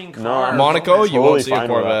sucks. a defining No, car. Monaco, you Totally won't see a fine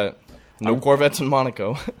with Corvette. No Corvettes in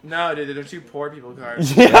Monaco. No, dude, they're two poor people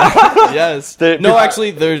cars. Yes. They- No, if-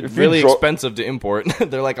 actually, they're if you really dro- expensive to import.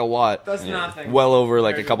 They're like a lot. That's nothing. Well over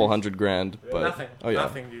like a Very couple good. $100,000. But Nothing. oh yeah.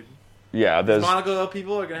 Nothing, dude. Yeah, there's. Monaco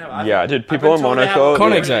people are gonna have. Yeah, dude, I've people been in told they have Monaco-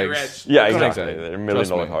 really Koenigsegg's. rich. Yeah, Koenigsegg. exactly. They're $1 million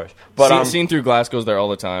Trust me. cars. But Seen through glass goes there all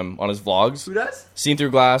the time on his vlogs. Who does? Seen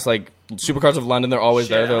through glass, like supercars of London, they're always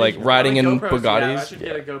there. They're like riding in Yeah, I Bugattis. should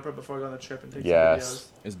get a GoPro before I go on the trip and take Yes. some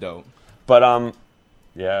videos. Is dope. But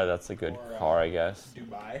yeah, that's a good Or, car, I guess.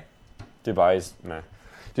 Dubai. Dubai's meh.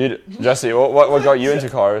 Dude, Jesse, what got you into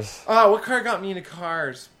cars? Oh, what car got me into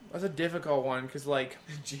cars? That's a difficult one because like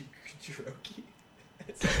Jeep Cherokee.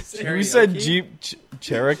 You said Karaoke? Jeep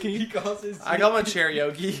Cherokee? He calls his. I call them a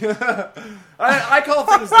karaoke. I call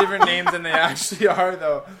things different names than they actually are,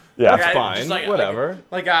 though. Yeah, Like, I- Fine, just like- whatever.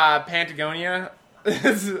 Like Patagonia.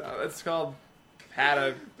 It's called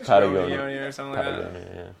Patagonia or something like that.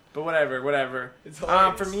 Patagonia, yeah. But whatever. It's For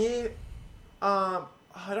hilarious. me, I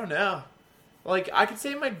don't know. Like I could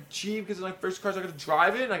say my Jeep because my first cars I got to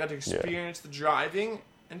drive it and I got to experience the driving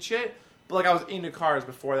and shit. But like I was into cars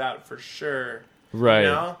before that for sure. Right. You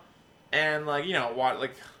know, and like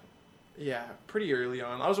what yeah, pretty early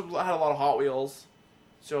on. I had a lot of Hot Wheels,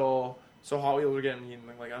 so Hot Wheels were getting me. And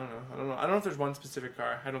like I don't know if there's one specific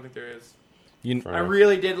car. I don't think there is. Fair I enough.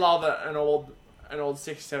 really did love an old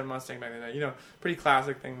 '67 Mustang back in the day. You know, pretty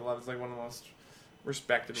classic thing to love. It's like one of the most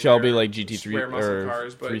respected. Shelby rare- like GT3 rare muscle or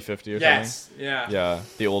cars, but 350 or yes, something? yeah, Yeah,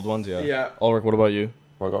 the old ones, yeah. yeah. Ulrich, what about you?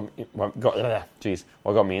 What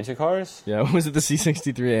got me into cars? Yeah, was it the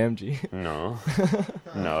C63 AMG? No.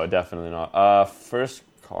 No, definitely not. First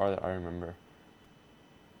car that I remember.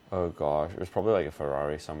 Oh gosh, it was probably like a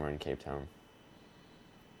Ferrari somewhere in Cape Town.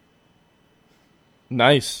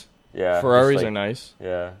 Nice. Yeah. Ferraris just, are like, nice.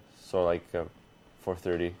 Yeah. So like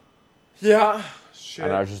 430. Yeah, shit.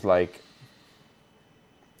 And I was just like,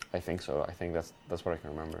 I think so. I think that's what I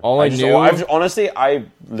can remember. All I knew- honestly, I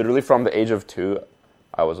literally from the age of 2,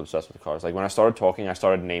 I was obsessed with cars. Like when I started talking, I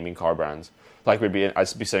started naming car brands. Like I'd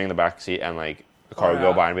be sitting in the back seat and like a car would go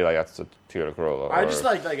yeah. by and be like, that's a Toyota Corolla. I or- just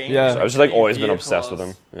like Yeah. So I was just like always been obsessed with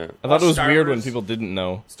them. Yeah. I thought it was Star weird when Wars. people didn't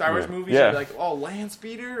know. Star Wars Yeah. movies. Yeah. You'd be like, oh, land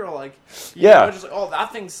speeder, or like, Yeah. know, just like, oh,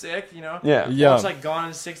 that thing's sick, you know. Yeah. Yeah. It's like Gone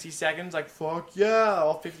in 60 Seconds. Like, fuck yeah,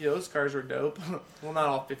 all 50 of those cars were dope. Well, not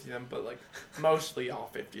all 50 of them, but like mostly all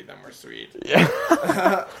 50 of them were sweet. Yeah.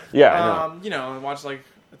 Yeah. I know. You know, and watch like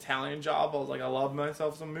Italian Job. I was like, I love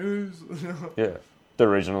myself some moves. Yeah. The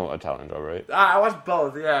original Italian Job, right? I watched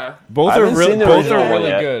both. Yeah, Both I are haven't really seen the both original are one really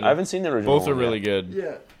yet. good. I haven't seen the original Both are one really yet. good.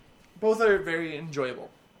 yeah, both are very enjoyable.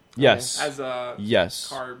 Yes. As a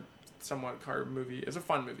Yes. somewhat car movie. It's a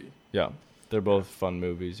fun movie. Yeah. They're both fun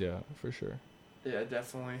movies, yeah, for sure. Yeah,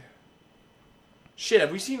 definitely. Shit,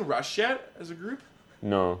 have we seen Rush yet as a group?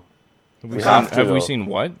 No. Have We we, have seen, to, have we though. seen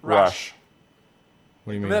what? Rush.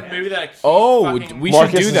 What do you mean? Remember that movie that I keep Oh, fucking- we should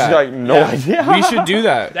Marcus do is that. like, no Yeah. idea. We should do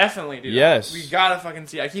that. Definitely, dude. Yes. We gotta fucking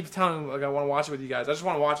see it. I keep telling like I want to watch it with you guys. I just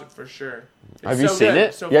want to watch it for sure. It's Have you so seen good.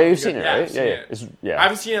 it? So Yeah, fucking you've seen good. it, Yeah, right? I've seen Yeah, it. it's, yeah. I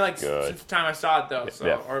haven't seen it like Good. since the time I saw it though. So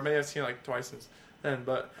Yeah. or maybe I've seen it like twice since then.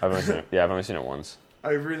 But I've only seen it. Yeah, I've only seen it once. I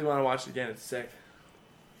really want to watch it again. It's sick.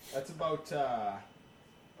 That's about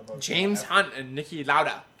James Hunt and Niki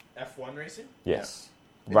Lauda. F1 racing. Yes.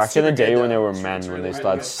 It's Back in the super day good, when they though. were It's men, really when they good.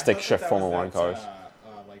 started I stick shift Formula 1 cars.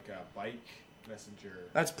 Like a bike messenger.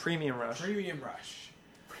 That's Premium Rush, Premium Rush.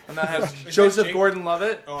 and that has Is that Joseph Jake-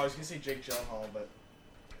 Gordon-Levitt. Oh, I was gonna say Jake Gyllenhaal, but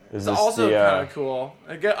Is It's this also the, kind of cool.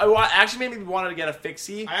 Actually made me want to get a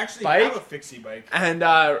fixie I actually bike. have a fixie bike. And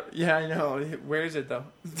yeah, I know. Where is it though?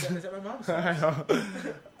 Is that my mom's? I know.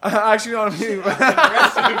 I actually want to.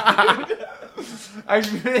 I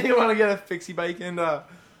actually really want to get a fixie bike and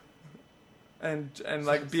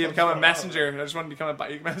like become a messenger. I just want to become a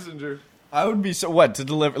bike messenger. I would be so what to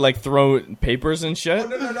deliver like throw papers and shit. Oh,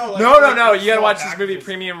 no. No. You gotta small watch this movie, packages.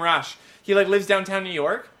 Premium Rush. He like lives downtown New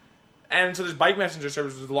York, and so there's bike messenger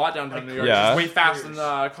service. There's a lot downtown New York. Yeah. It's way faster than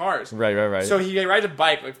cars. Right. So he rides a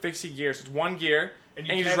bike like fixie gear. So it's one gear, and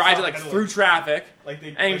he just can't rides it stop like pedaling. through traffic.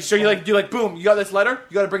 And so you like do like boom, you got this letter,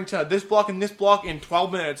 you got to bring to this block and this block in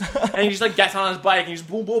 12 minutes, and he just like gets on his bike and he just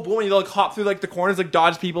boom, and he like hop through like the corners, like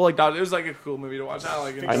dodge people, like dodge. It was like a cool movie to watch. I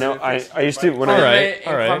like it. I know. I used to when All I right.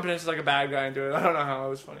 Incompetence is like a bad guy into it. I don't know how it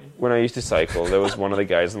was funny. when I used to cycle, there was one of the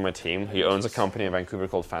guys on my team. He owns a company in Vancouver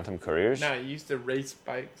called Phantom Couriers. No, he used to race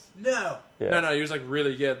bikes. No. Yeah. No, he was like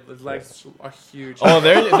really good. His legs are huge. Oh,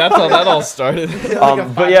 there. That's how that all started.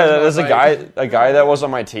 But yeah, there's a bike. guy that was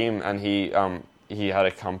on my team, and he had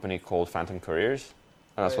a company called Phantom Couriers,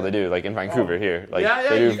 and that's what they do, like in Vancouver here. Like yeah,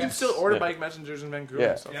 they do, you can still order yeah. bike messengers in Vancouver. Yeah.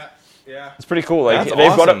 And stuff. Yeah. It's pretty cool. Like That's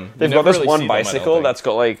they've awesome. got You never this really one see them, I don't bicycle think. that's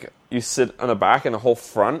got like you sit on the back and the whole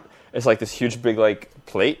front is like this huge big like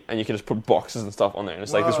plate, and you can just put boxes and stuff on there. And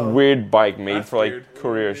it's like this Whoa. weird bike made That's for like weird.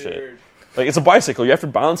 courier shit. Like it's a bicycle. You have to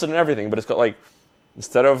balance it and everything, but it's got like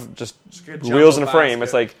instead of just good wheels jumbo and a frame,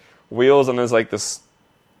 it's basket. like wheels and there's like this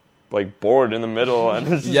like board in the middle, and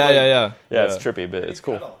it's just Yeah, like, yeah. yeah, it's trippy, but it's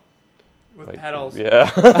cool. Pedal. With Like, pedals. Yeah.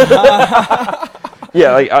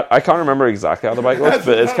 Yeah, like I can't remember exactly how the bike looks,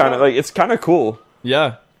 but it's kind of cool.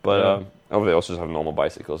 Yeah. But they also just have normal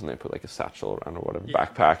bicycles, and they put like a satchel around or whatever, Yeah,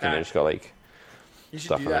 backpack, and they just got like You should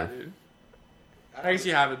stuff do in that, there. dude. I guess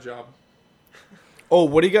you have a job. Oh,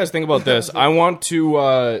 what do you guys think about this? I want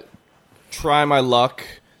to try my luck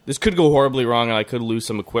this could go horribly wrong and I could lose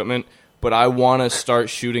some equipment, but I want to start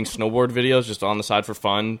shooting snowboard videos just on the side for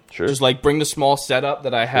fun. Sure. Just like bring the small setup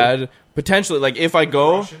that I had potentially, like if I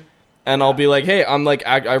go Russian. and I'll be like, hey, I'm like,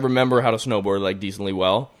 I remember how to snowboard like decently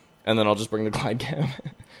well, and then I'll just bring the glide cam.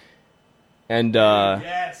 And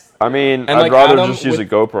Yes. I mean, And, I'd like, rather Adam just use a with-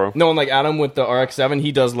 GoPro. no, and like Adam with the RX-7,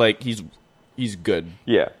 he does like he's good,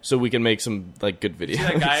 Yeah. so we can make some like good videos. See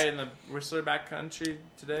that guy in the Whistler backcountry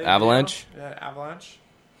today? Avalanche? Video? Yeah, Avalanche.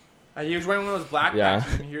 He was wearing one of those black Yeah.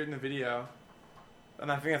 backpacks. You can hear it in the video.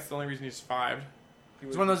 And I think that's the only reason he survived.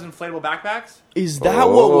 It's one of those inflatable backpacks. Is that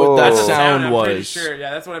Oh. what that That's the sound I'm pretty was? sure.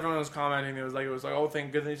 Yeah, that's what everyone was commenting. It was like, oh,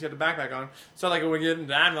 thank goodness you had the backpack on. So like when we get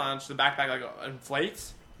into Avalanche, the backpack like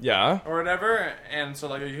inflates Yeah. or whatever, and so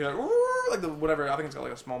like you hear like the whatever. I think it's got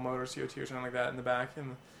like a small motor, CO2 or something like that in the back,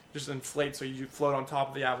 and just inflates so you float on top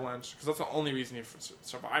of the avalanche because that's the only reason you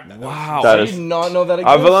survived that. Wow, That I is- did not know that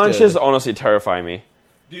existed. Avalanches honestly terrify me.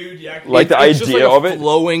 Dude, yeah. Like the It's just idea like a of it.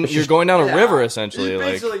 flowing. it's You're just- going down a Yeah. river essentially.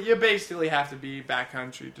 Like You basically have to be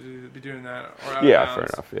backcountry to be doing that. Or out of Yeah, bounds. fair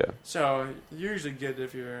enough. Yeah, So you're usually good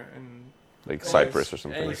if you're in. like Oh, Cyprus or Hey,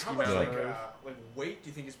 something. Like, how much Yeah. like weight do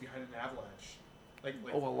you think is behind an avalanche? Like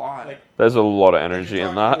Oh, a lot. like- There's a lot of energy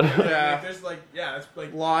in that. Yeah. Like, there's like it's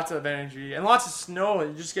like Lots of energy and lots of snow,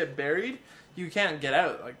 and you just get buried. You can't get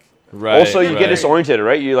out. Like right. Also, you right. get disoriented,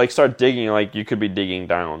 right? You like start digging, like you could be digging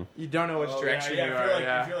down. you don't know which oh, direction yeah, you if are. you're like,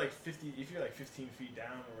 Yeah. if you're like 15 feet down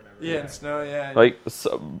or whatever. Yeah, in snow. Yeah. Like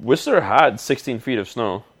Whistler had 16 feet of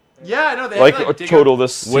snow, yeah, I know. They like have to, a dig total up-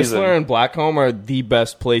 this Whistler season. and Blackcomb are the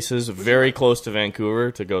best places, very close to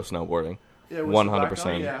Vancouver, to go snowboarding. Yeah, Whistler, 100%.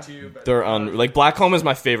 Blackcomb, Yeah. Too, but They're like Blackcomb is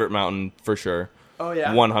my favorite mountain for sure. Oh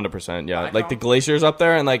yeah. 100%. Yeah, like the Blackcomb? glaciers up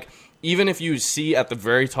there, and like even if you see at the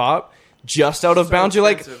very top, just out of So bounds, you're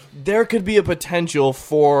like, expensive. there could be a potential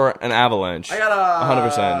for an avalanche. I got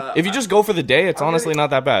a 100%. If you just go for the day, it's I'm honestly gonna- not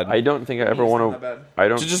that bad. I don't think I ever want to. I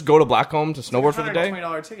don't. To just go to Blackcomb to snowboard for the day.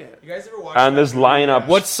 $120 ticket. You guys ever watch And that there's movie, lineup.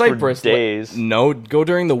 What's Cyprus? For days. No, go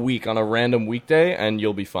during the week on a random weekday, and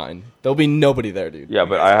you'll be fine. There'll be nobody there, dude. Yeah,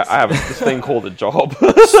 but I have this thing called a job.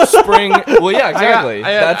 Spring. Well, yeah, exactly.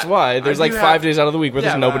 I- That's why there's I like do 5 have- days out of the week where Yeah,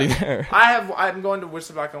 there's nobody but there. I'm going to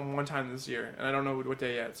Whistler Blackcomb one time this year, and I don't know what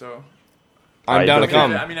day yet. So I'm I down to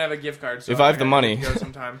don't come. I mean, I have a gift card. So If I have the gotta money. go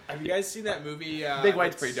sometime. Have you guys seen that movie? Big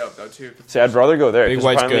White's pretty dope though too. See, I'd rather go there. Big 'cause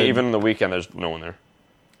White's apparently good. even on the weekend, there's no one there.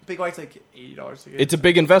 Big White's like $80 ticket. It's a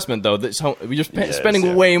big investment though. That's how we're just Yes, spending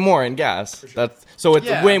yeah. way more in gas. That's so it's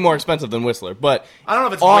Yeah. way more expensive than Whistler. But I don't know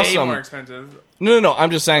if it's way awesome. more expensive. no.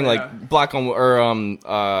 I'm just saying Yeah. like Blackcomb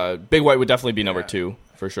or Big White would definitely be number Yeah. 2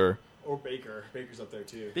 for sure. Or Baker. Baker's up there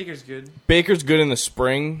too. Baker's good. Baker's good in the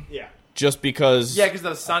spring Yeah. just because. Yeah, because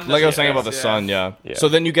the sun. Like I was doesn't saying about hit the us, sun, yeah. Yeah. So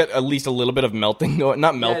then you get at least a little bit of melting,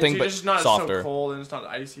 not melting, yeah, but it's just not softer. so cold and it's not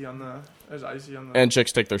icy on the. There's icy on the. And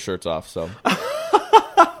chicks take their shirts off, so.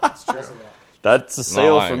 It's true. That's a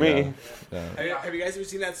sale No, for I me. know. Yeah. Have you guys ever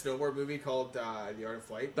seen that snowboard movie called The Art of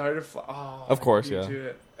Flight? the harder fly. Oh, Of course, I yeah. beat you to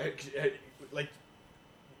it. Like,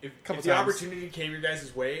 if Couple the times. opportunity came your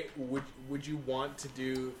guys' way, would you want to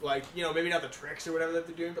do like maybe not the tricks or whatever that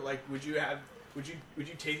they're doing, but like would you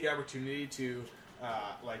take the opportunity to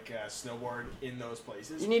snowboard in those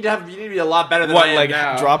places? You need to be a lot better than What, I am like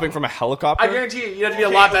now. dropping from a helicopter? I guarantee you have to be a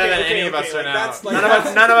lot better than any of us are like, now. that's like-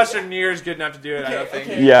 None of us are near as good enough to do it. I don't think.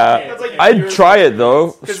 okay. Yeah, That's like I'd yours. try it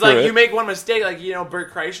though. Because Screw like it. you make one mistake, like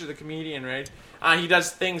Bert Kreischer, the comedian, right? He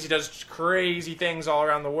does crazy things all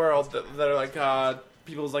around the world that are like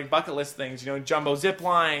people's like bucket list things. Jumbo zip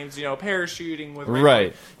lines, parachuting with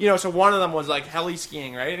Right. So one of them was like heli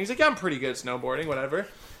skiing, right? And he's like, yeah, I'm pretty good at snowboarding, whatever.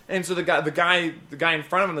 And so the guy in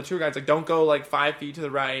front of him, the tour guide's like, don't go like 5 feet to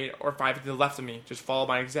the right or 5 feet to the left of me. Just follow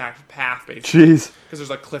my exact path, basically. Jeez. Because there's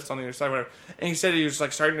like cliffs on the other side, whatever. And he said he was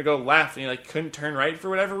like starting to go left, and he like couldn't turn right for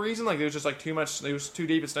whatever reason. Like it was just like too much. It was too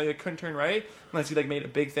deep. It's like couldn't turn right unless he like made a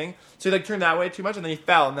big thing. So he like turned that way too much, and then he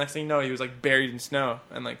fell. And next thing you know, he was like buried in snow,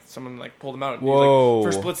 and like someone like pulled him out. And he was, Whoa.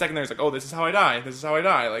 like, for a split second, there, he's like, "Oh, this is how I die. This is how I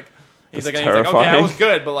die." Like he's That's like, okay, terrifying. I was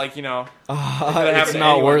good, but like that it's happens to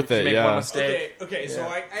not anyone worth if you it, make yeah. one mistake. Okay, so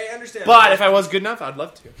Yeah. I understand. But if I was good enough, I'd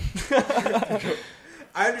love to.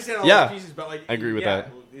 I understand all Yeah. the pieces, but like I agree with yeah,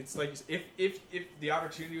 that. It's like if the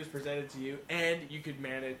opportunity was presented to you and you could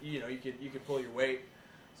manage, you could pull your weight,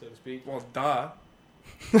 so to speak. Well, duh.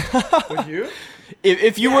 Would you?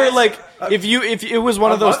 If you were like, if it was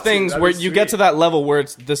one of I'd those love to. things That'd where be you get sweet. to that level where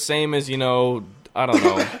it's the same as, I don't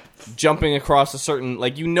know, jumping across a certain,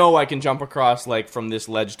 like, I can jump across, like, from this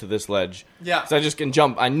ledge to this ledge. Yeah. So I just can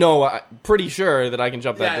jump. I'm pretty sure that I can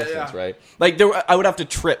jump that Yeah, distance, yeah. right? Like, I would have to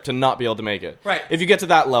trip to not be able to make it. Right. If you get to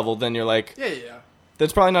that level, then you're like, Yeah.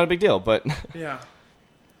 that's probably not a big deal, but Yeah.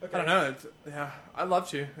 Okay. I don't know. Yeah, I'd love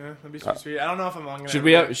to. Yeah, that'd be sweet. I don't know if I'm gonna. Should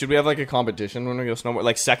we have like a competition when we go snowboard?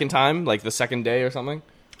 Like second time, like the second day or something?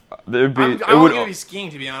 There would be. I'm It only would gonna be skiing,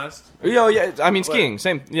 to be honest. Yeah. I mean skiing,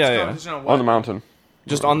 same. Yeah. Competition on on the what? mountain.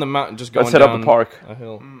 Just on the mountain, just going Let's hit up down the park. a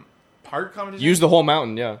hill. Park competition. Use the whole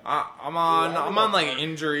mountain. Yeah. I'm on like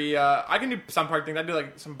injury. I can do some park things. I do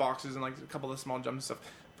like some boxes and like a couple of small jumps and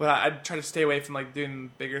stuff. But I try to stay away from like doing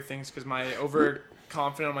bigger things because my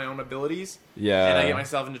overconfident on my own abilities. Yeah. And I get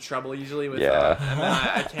myself into trouble usually with. Yeah. And then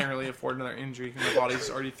I can't really afford another injury because my body's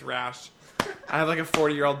already thrashed. I have like a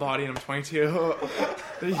 40-year-old body and I'm 22.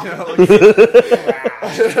 You know, like,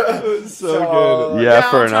 so good. Yeah,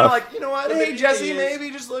 fair I'm trying to, enough. like, you know what? Hey Jesse, maybe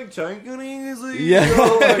just like take it easy. Yeah. You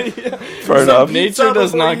know, like, Fair enough. Nature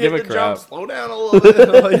does before not you give hit a the crap. jump, slow down a little bit.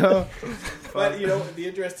 You know? But you know, the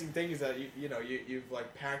interesting thing is that you've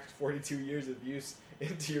like packed 42 years of use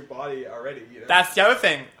into your body already. You know? That's the other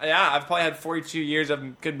thing. Yeah, I've probably had 42 years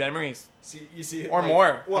of good memories. you see, Or like,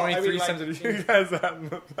 more. Well, How many I mean, threesomes like, did you guys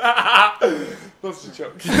have? That's a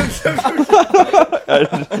joke.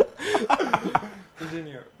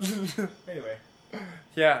 Continue. Anyway,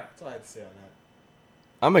 Yeah. that's all I had to say on that.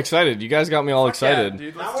 I'm excited. You guys got me all Fuck yeah, excited.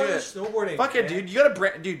 dude. Now Let's do we're it. snowboarding. Fuck it, man. dude. You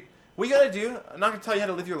gotta dude. What you gotta do? I'm not gonna tell you how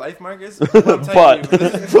to live your life, Marcus. But.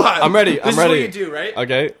 I'm ready. This I'm is ready. what you do, right?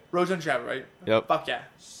 Okay. Roads on travel, right? Yep. Fuck yeah.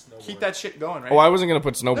 Snowboard. Keep that shit going, right? Oh, I wasn't gonna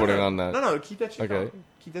put No, snowboarding no, on that. No, keep that shit Okay. going.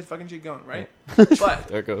 Keep that fucking shit going, right? But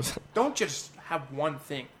There it goes. don't just have one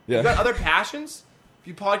thing. Yeah. You got other passions? If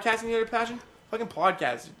you podcasting the other passion, fucking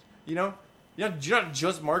podcast. You know? You're not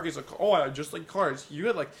just Marcus like, oh, I just like cars.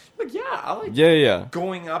 You're like yeah, I like Yeah.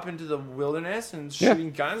 going up into the wilderness and Yeah.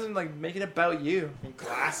 shooting guns and like make it about you. And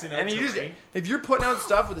glassing out And you just, terrain. if you're putting out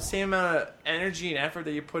stuff with the same amount of energy and effort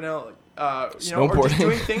that you're putting out, you know, or just Snowboarding.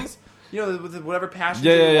 doing things, you know, with whatever passion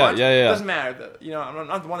Yeah, you yeah, want, yeah, yeah. it doesn't matter. You know, I'm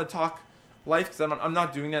not the one to talk life because I'm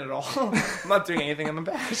not doing that at all. I'm not doing anything I'm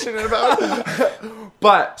passionate about.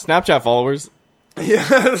 But Snapchat followers. yeah,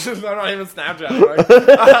 I'm not even Snapchat. Right?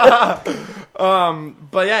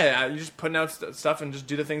 But yeah, you're just putting out stuff and just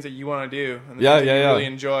do the things that you want to do. And the Yeah, things that yeah, you yeah. really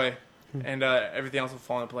enjoy, and everything else will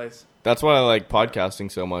fall into place. That's why I like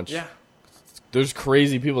podcasting so much. Yeah. There's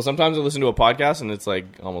crazy people. Sometimes I listen to a podcast and it's like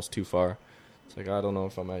almost too far. It's like I don't know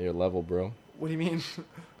if I'm at your level, bro. What do you mean?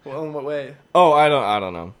 Well, in what way? Oh, I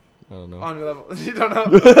don't know. On your level. You don't know.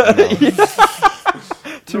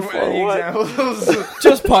 Too far Any away. examples?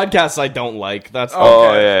 Just podcasts I don't like. That's Oh,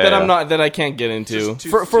 Okay. yeah. that yeah. I'm not that I can't get into Just too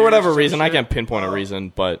for serious whatever or reason. I shit? can't pinpoint a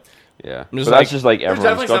reason, but Yeah. I'm just But like- that's just like There's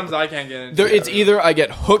everyone's definitely got. some I can't get into. there, it's either I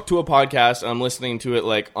get hooked to a podcast and I'm listening to it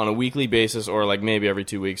like on a weekly basis, or like maybe every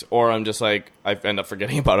 2 weeks, or I'm just like I end up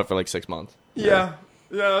forgetting about it for like 6 months. Yeah.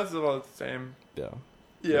 Yeah, that's about the same. Yeah.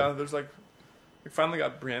 Yeah, there's like, we finally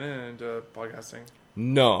got Brandon into podcasting.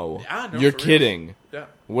 No. Yeah, no, You're for real. kidding. Yeah.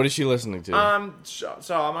 What is she listening to? So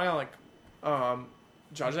I'm not gonna like,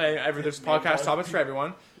 judge every there's podcast topics for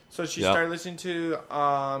everyone. So she Yeah. started listening to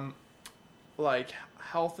like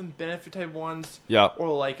health and benefit type ones, yeah. or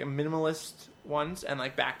like minimalist ones, and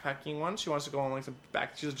like backpacking ones. She wants to go on like some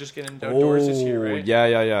back. She's just getting into outdoors this year, right?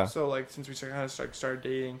 Yeah. So like since we kind of started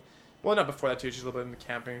dating, well, not before that too. She's a little bit into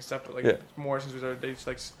camping and stuff, but like Yeah. more since we started dating. She's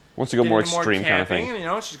like Wants to go getting more into extreme kind of camping, thing. And, you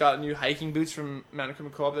know, she's got new hiking boots from Mount Kuma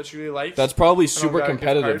Co-op that she really likes. That's probably And I've super got a gift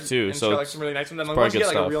competitive card, too. And So she got, like it's- some really nice ones. And like, probably once you good get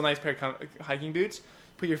like stuff. a real nice pair of hiking boots,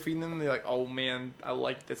 put your feet in them, and they're like, oh man, I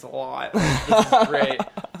like this a lot. Like, this is great.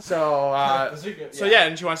 So Those are good, so yeah,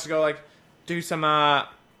 and she wants to go like do some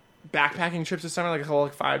backpacking trips this summer, like a whole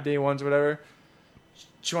like 5-day ones or whatever.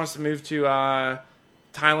 She wants to move to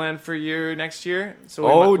Thailand for a year next year,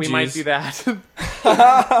 so we might jeez. do that.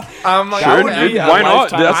 I'm like, That oh, would yeah. be a Why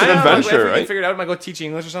not? lifetime- That's an I know, like, adventure, if we can right? figure it out, I might go teach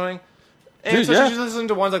English or something. And Dude, so yeah. she's listening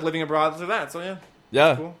to ones like living abroad like that. So yeah,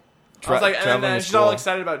 Yeah. cool. I Tra- was like, and traveling then is she's all cool.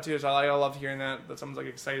 excited about it too. So I love hearing that someone's like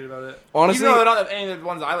excited about it. Honestly- even though they're not any of the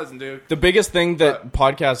ones I listen to. The biggest thing that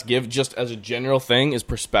podcasts give, just as a general thing, is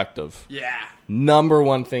perspective. Yeah, Number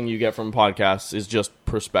one thing you get from podcasts is just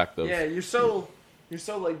perspective. yeah. You're so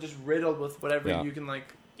like just riddled with whatever Yeah. you can like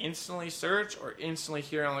instantly search or instantly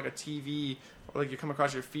hear on like a TV or like you come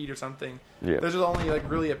across your feed or something. Yeah. Those are the only like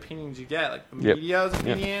really opinions you get, like the Yep. media's Yeah.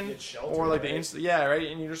 opinion Get sheltered, or like the right? instant. Yeah, right.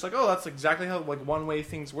 And you're just like, oh, that's exactly how like one way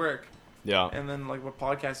things work. Yeah. And then like what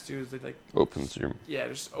podcasts do is they like Opens your.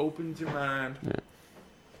 just opens your mind.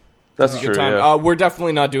 That's It's a true. good time. Yeah. We're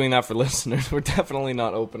definitely not doing that for listeners. We're definitely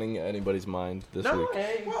not opening anybody's mind this No, week.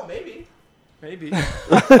 hey, Well, maybe. Maybe.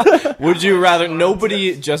 Would you rather?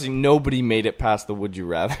 Nobody, Jesse, nobody made it past the would you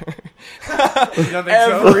rather. You don't think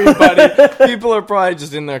so? Everybody. People are probably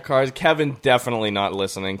just in their cars. Kevin definitely not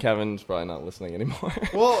listening. Kevin's probably not listening anymore.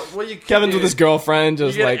 Well, what you could Kevin's do, with his girlfriend,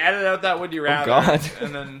 just you like. gotta edit out that would you rather. God.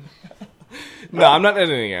 And then. No, I'm not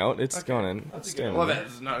editing out. It's going in. It's staying Well, in.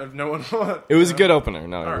 that's not if no one. It was a good opener.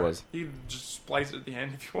 No, All it right. was. You can just splice it at the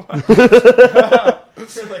end if you want.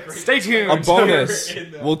 Stay tuned. A bonus.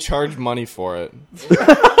 In the- We'll charge money for it.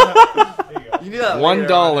 You do that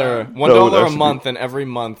 $1, later on. $1 that a should month, and every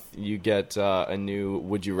month you get a new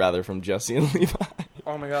 "Would You Rather" from Jesse and Levi.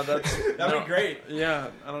 Oh my god, that'd That'd be great. Yeah,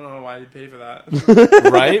 I don't know why you'd pay for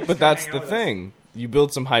that. Right? But that's hang the out with thing. You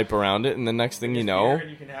build some hype around it, and the next thing you know,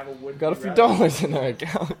 You can have a would got a you few rather. dollars in our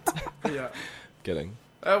account. Yeah. Kidding.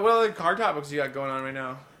 What other car topics you got going on right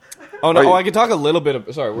now? Oh no! Are you- Oh, I could talk a little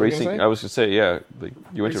bit. Sorry, what were you Racing. gonna say? I was gonna say, yeah. Like,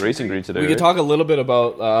 you went to Racing Green today. We right? could talk a little bit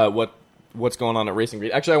about what's going on at Racing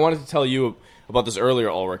Greed. Actually, I wanted to tell you about this earlier,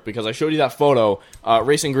 Ulrich, because I showed you that photo.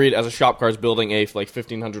 Racing Greed, as a shop car, is building a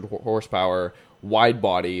 1500 horsepower wide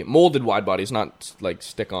body, molded wide body. It's not like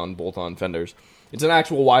stick-on, bolt-on fenders. It's an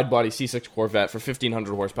actual wide body C6 Corvette for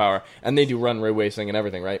 1500 horsepower, and they do runway racing and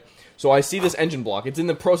everything, right? So I see this engine block. It's in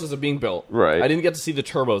the process of being built. Right. I didn't get to see the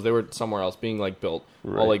turbos. They were somewhere else being like built.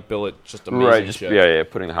 Right. All like billet, just amazing Right. Just shit. yeah,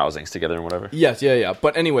 putting the housings together and whatever. Yes, yeah.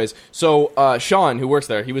 But anyways, so Sean, who works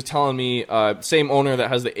there, he was telling me, same owner that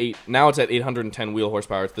has the 8, now it's at 810 wheel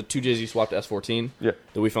horsepower. It's the 2JZ swapped S14 Yeah.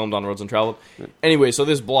 that we filmed on Roads and Travel. Anyway, so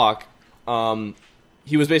this block,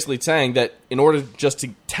 he was basically saying that in order just to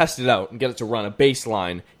test it out and get it to run a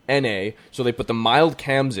baseline NA, so they put the mild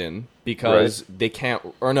cams in because they can't,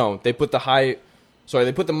 or no, they put the high. Sorry,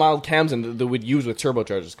 they put the mild cams in that they would use with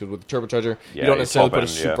turbochargers, because with the turbocharger, Yeah, you don't you necessarily top put a end,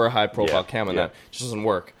 super high profile Yeah, cam in yeah. that. It just doesn't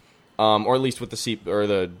work. Or at least with the seat or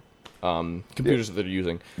the computers that they're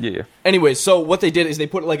using. Yeah. Anyway, so what they did is they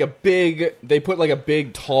put like a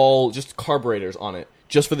big tall just carburetors on it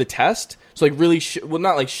just for the test. So like really, well,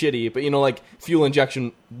 not like shitty, but you know, like fuel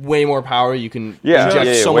injection, way more power. You can Yeah. inject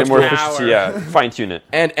Yeah. so Way much more fuel. efficiency. Yeah. Fine tune it.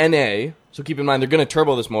 And NA. So keep in mind they're going to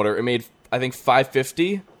turbo this motor. It made I think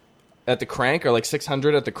 550 at the crank or like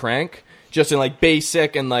 600 at the crank. Just in like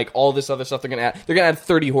basic and like all this other stuff they're gonna add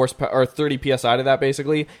 30 horsepower or 30 psi to that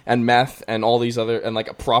basically, and meth and all these other and like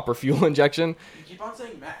a proper fuel injection. You keep on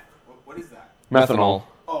saying meth. What is that? Methanol.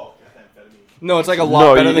 Oh, methamphetamine. No, it's like a lot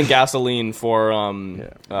No, better you- than gasoline for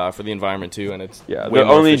the environment too, and it's Yeah. way The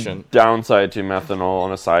more only efficient. downside to methanol,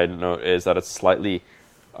 on a side note, is that it's slightly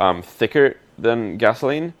thicker than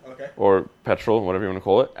gasoline. Okay. Or petrol, whatever you want to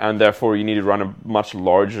call it, and therefore you need to run a much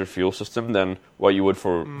larger fuel system than what you would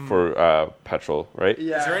for petrol, right?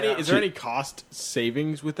 Yeah. Is there any cost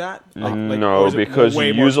savings with that? No, or is it because way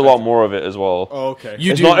you more use a lot expensive? more of it as well. Oh, okay.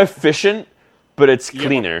 You It's do- not efficient, but it's get more-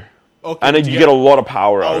 cleaner, okay. and do you get a lot of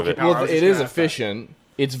power out Oh, of okay, it. power. Well, I was it just is gonna ask that. efficient.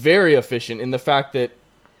 It's very efficient in the fact that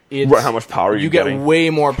it's Right, how much power you you're get getting. way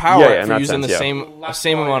more power Yeah, in for that using sense, the yeah.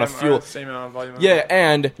 same amount of fuel. Same amount of volume. Yeah,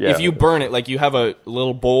 and Yeah. if you burn it, like you have a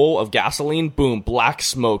little bowl of gasoline, boom, black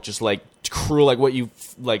smoke, just like crew, like what you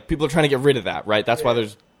like. People are trying to get rid of that, right? That's why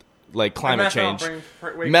there's like climate change.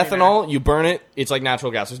 Methanol, you burn it, it's like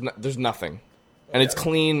natural gas. There's nothing, and it's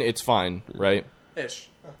clean. It's fine, right? Ish.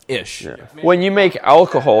 Ish. Yeah. When you make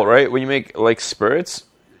alcohol, right? When you make like spirits,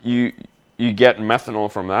 you get methanol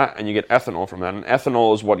from that, and you get ethanol from that, and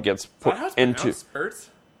ethanol is what gets put How it's into pronounced? Spurts?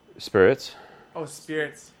 spirits. Oh,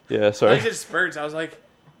 spirits. Yeah, I sorry. said spurts. I was like,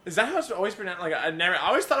 is that how it's always pronounced? Like, I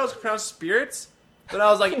always thought it was pronounced spirits. But I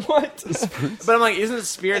was like, What? but I'm like, isn't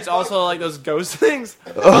spirits also like those ghost things?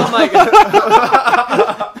 I'm like,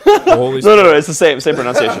 Holy No, it's the same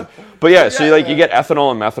pronunciation. But yeah, so you get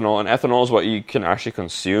ethanol and methanol, and ethanol is what you can actually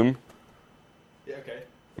consume. Yeah, okay.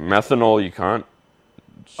 Methanol you can't,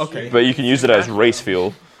 Okay. but you can use it as race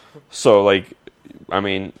fuel. So like, I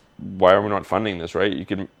mean, why are we not funding this, right? You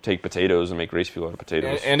can take potatoes and make race fuel out of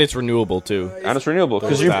potatoes, And it's renewable too. and it's renewable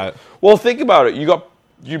because Look you. at that. Well, think about it.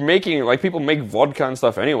 You're making like people make vodka and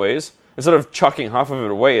stuff anyways. Instead of chucking half of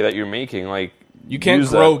it away that you're making, like You can't use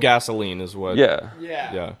grow that. gasoline, is what. Yeah.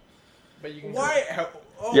 Yeah. but you can. Why?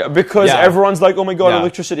 Oh, Yeah, because Yeah. everyone's like, oh my god, Yeah.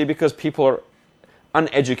 electricity, because people are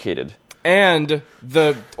uneducated. And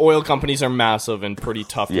the oil companies are massive and pretty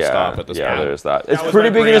tough to stop at this yeah, point. there's that. It's was pretty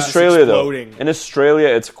my big in brain just Australia, exploding. though. In Australia,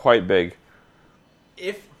 it's quite big.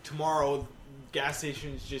 if tomorrow gas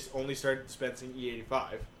stations just only start dispensing E85,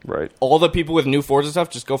 Right. All the people with new Fords and stuff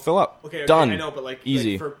just go fill up. Okay, Done. I know, but like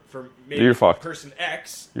Easy. Like for maybe You're fucked. person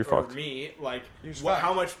X You're or fucked. me, like fucked.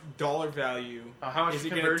 how much dollar value? How much is it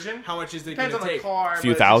conversion? Gonna, how much is it Depends going on to the take? car. Few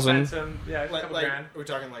but it's thousand? expensive. Yeah, a Like, couple like grand. we're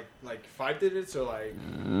talking like 5 digits or like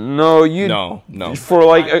No, you. No. For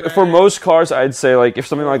like Five for grand. most cars, I'd say like if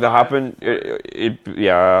something like that happened,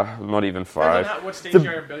 yeah, not even Depends on 5. what stage The-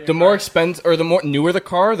 you're building The your more car. expensive, or the more newer the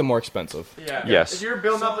car, the more expensive. Yeah. Yes. If you're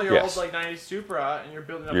building up your Yes. old like '90s Supra and you're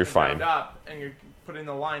building up You're from the ground fine. up and you're putting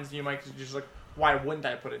the lines, you might just like, why wouldn't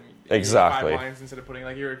I put in Exactly. 5 lines instead of putting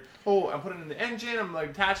like I'm putting in the engine, I'm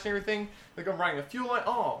like attaching everything, like I'm running the fuel line.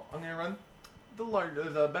 Oh, I'm gonna run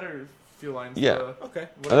the better fuel lines. Yeah. okay.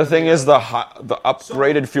 And the thing is, the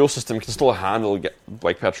upgraded fuel system can still handle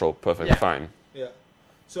like petrol perfectly Yeah. fine. Yeah.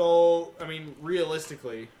 So I mean,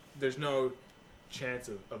 realistically, there's no chance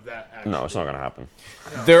of that. Actually. No, it's not gonna happen.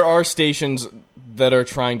 There are stations that are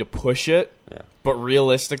trying to push it, Yeah. but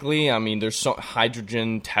realistically, I mean, there's so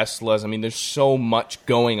hydrogen Teslas. I mean, there's so much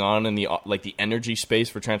going on in the the energy space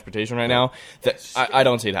for transportation right now that I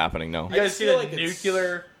don't see it happening. No. You guys see feel the like it's-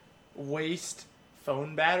 nuclear waste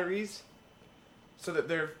phone batteries? So that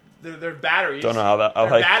they're batteries. Don't know how that. I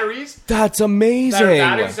They're like. batteries. That's Their amazing.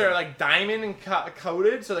 batteries are like diamond and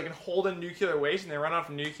coated, so they can hold in nuclear waste, and they run off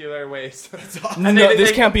nuclear waste. And No, they-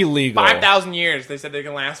 this they- can't be legal. 5,000 years. They said they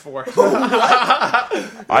can last for.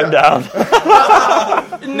 I'm down.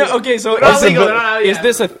 No, okay, so not is, legal, they're not out is yet.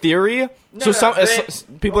 this a theory? So no, some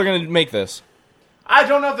they- people are going to make this. I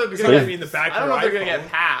don't know if they're It's going not to gonna be in the back. I don't know if of they're your going to get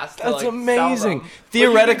iPhone. passed. to, That's like, sell amazing. them. But you can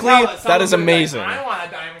Theoretically, tell that that is someone's like, amazing. I want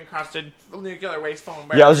a diamond encrusted nuclear waste phone.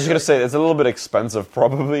 Yeah, I was just gonna say it's a little bit expensive,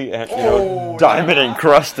 probably, and diamond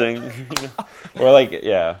encrusting, or like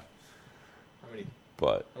yeah, How many?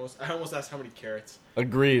 but I almost asked how many carrots.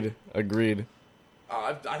 Agreed.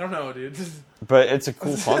 I don't know, dude. but it's a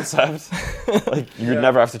cool concept. Like you'd Yeah.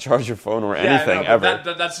 never have to charge your phone or Yeah, anything no, but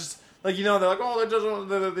ever. that's just like they're like, oh, that doesn't.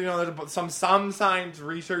 There's some science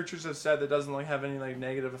researchers have said that doesn't like have any like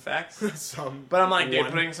negative effects. Some. But I'm like, dude,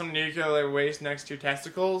 One. putting some nuclear waste next to your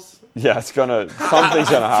testicles. Yeah, something's gonna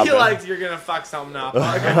I happen. feel like you're gonna fuck something up.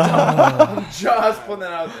 Like, I'm just putting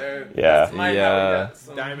that out there. Yeah. That's my Yeah. how we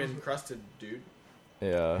get Diamond encrusted, dude.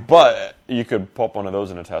 Yeah. But you could pop one of those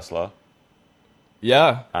in a Tesla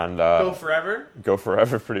Yeah. and Go forever. go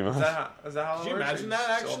forever, pretty much. Is that how Could it you works? imagine Or that,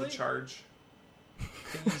 still have to actually? charge.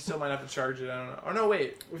 I think you still might have to charge it. I don't know. Oh no,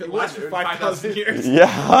 wait. If it You lasts would, for 5,000 years.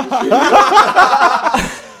 Yeah.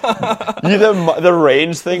 The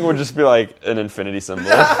range thing would just be like an infinity symbol.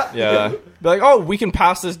 Yeah. Be like, oh, we can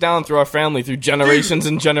pass this down through our family through generations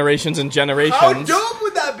and generations and generations. How dumb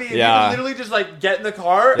would that be? Yeah. You could literally just like get in the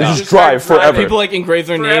car Yeah. and Just drive start forever. driving People like engrave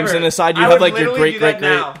their forever. names, and aside you I have would like your literally great do that great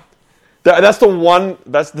great. now. That's the one.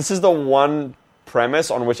 This is the one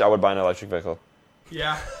premise on which I would buy an electric vehicle.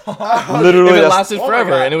 Yeah. Literally, If it that's, lasted oh my forever,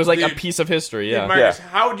 God, and it was like a dude. piece of history. Dude, Yeah. Marcus, Yeah.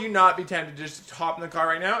 how would you not be tempted to just hop in the car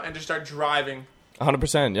right now and just start driving?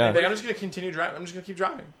 100%. Yeah. Like, I'm just gonna continue driving. I'm just gonna keep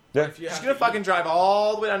driving. yeah. If you Just have gonna to fucking drive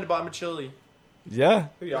all the way down to bottom of Chile, Yeah.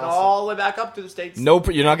 eat, and awesome. all the way back up to the states. Nope.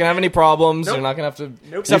 You're not gonna have any problems. Nope. You're not gonna have to.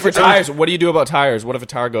 Nope. Except for You could- tires. What do you do about tires? What if a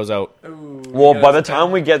tire goes out? Ooh, Well, yeah, by the that's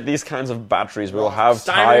time we get these kinds of batteries, we'll have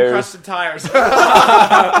diamond tires. encrusted tires.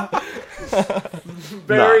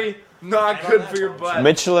 Very not good for your butt.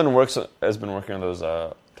 Michelin has been working on those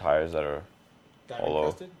tires that are Diamond hollow.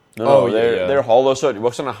 encrusted? No, Oh, yeah, they're yeah. they're hollow, so it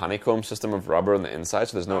works on a honeycomb system of rubber on the inside,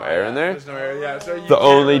 so there's no air in there. There's no air. Yeah. So you The can't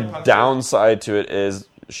only really punch it. downside to it is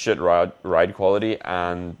shit ride quality,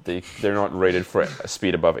 and they're not rated for a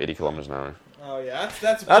speed above 80 kilometers an hour. Oh yeah,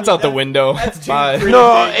 that's That's out the window. That's too Bye. free.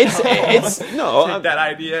 No, it's no, Take that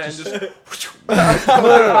idea and just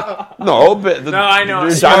no, but the, No, I know.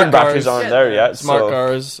 your Smart diamond batteries cars. aren't there yet. Smart so.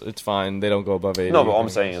 cars, it's fine. They don't go above 80. No, but all I'm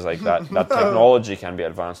saying is like that technology can be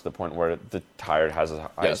advanced to the point where the tire has a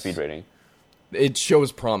high Yes. speed rating. It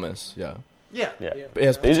shows promise. Yeah. yeah. Yeah. It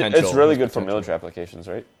has potential. It's really It has good for potential. military applications,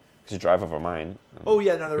 right? Because you drive over mine. Oh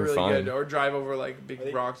yeah, no, they're You're really fine. good. Or drive over like big Are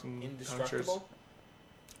they rocks and punctures. Indestructible.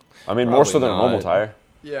 I mean, more so Probably than a normal not. tire.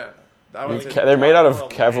 Yeah. That I mean, was they're made out of Oh,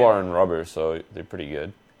 Kevlar man. and rubber, so they're pretty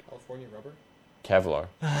good. California rubber. Kevlar.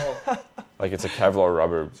 Oh, Like it's a Kevlar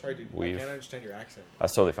rubber sorry, dude. weave. I can't understand your accent.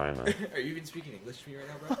 That's totally fine, man. Are you even speaking English to me right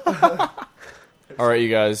now, bro? All right, you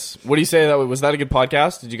guys. What do you say? Was that a good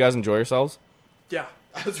podcast? Did you guys enjoy yourselves? yeah.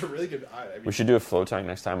 That was a really good. I mean, We should do a flow tank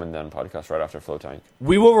next time and then podcast right after flow tank.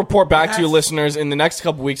 We will report back to you Yes. listeners in the next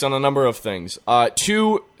couple weeks on a number of things.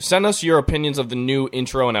 To send us your opinions of the new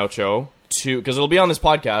intro and outro because it'll be on this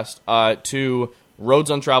podcast to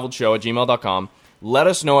roadsuntraveledshow@gmail.com. Let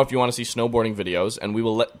us know if you want to see snowboarding videos, and we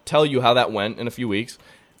will tell you how that went in a few weeks.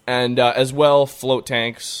 And as well, float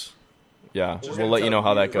tanks. yeah, Just we'll let you know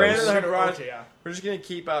how that Brandon goes. and the garage. Okay, yeah. We're just gonna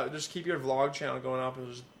keep your vlog channel going up. And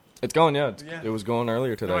just It's going, yeah. Yeah. It was going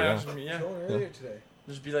earlier today. Yeah, yeah. Going earlier today.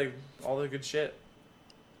 Just be like all the good shit.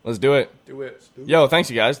 let's do it. Do it. Yo, thanks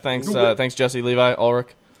you guys. Thanks Jesse, Levi, Ulrich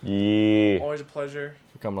Yeah. Always a pleasure.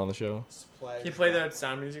 for coming on the show. Can you play that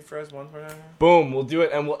sound music for us once more time? Boom, we'll do it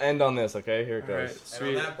and we'll end on this. Okay, here it All right, goes. And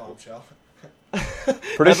on sweet. that bombshell.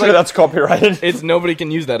 Pretty sure that's copyrighted. It's nobody can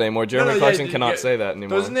use that anymore. Jeremy No, yeah, Clarkson dude, cannot yeah. say that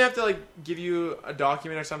anymore. Doesn't they have to like give you a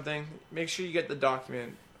document or something? Make sure you get the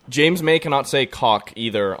document. James May cannot say cock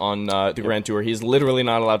either on the Grand Tour. He's literally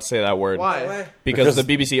not allowed to say that word. Why? Because the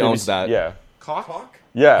BBC owns that. Yeah. Cock? Cock?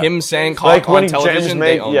 Yeah. Him saying cock like on when television, James they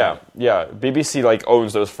May, own yeah, that. yeah. BBC like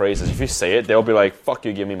owns those phrases. If you say it, they'll be like, "Fuck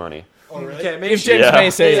you, give me money." Oh, really? Okay, make If sure. James Yeah. May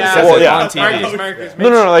says Yeah. says Well, it yeah. on TV. Marcus, No,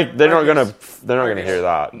 like they're not gonna hear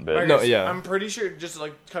that. But No, yeah. I'm pretty sure just to,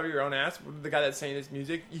 like cover your own ass. The guy that's saying this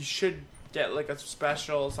music, you should get like a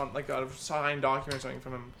special something like a signed document or something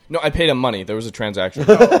from him. No, I paid him money. There was a transaction.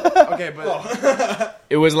 Okay, but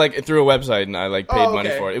It was like through a website, and I like paid Oh, money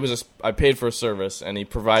okay. for it. It was I paid for a service, and he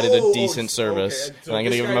provided a decent service, okay. So and I'm gonna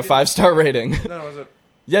this give him guy a did- 5-star rating. no, was it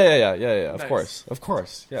Yeah. Nice. Of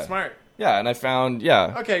course. Yeah. smart? Yeah, and I found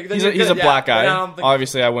Okay, then He's you're a good, yeah, black but I guy. don't think-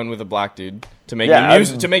 Obviously, I went with a black dude to make yeah,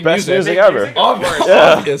 music. To make best music. ever.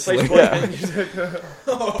 Obviously. Yeah.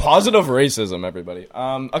 Positive racism, everybody.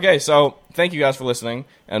 Okay, so thank you guys for listening,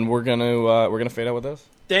 and we're gonna fade out with this.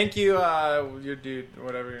 Thank you, your dude, or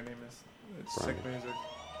whatever your name is. It's sick music.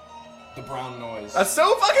 The brown noise. That's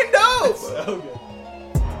so fucking dope. So good.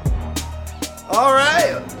 All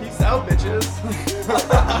right, peace out, bitches.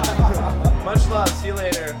 Much love. See you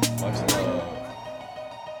later. Much love.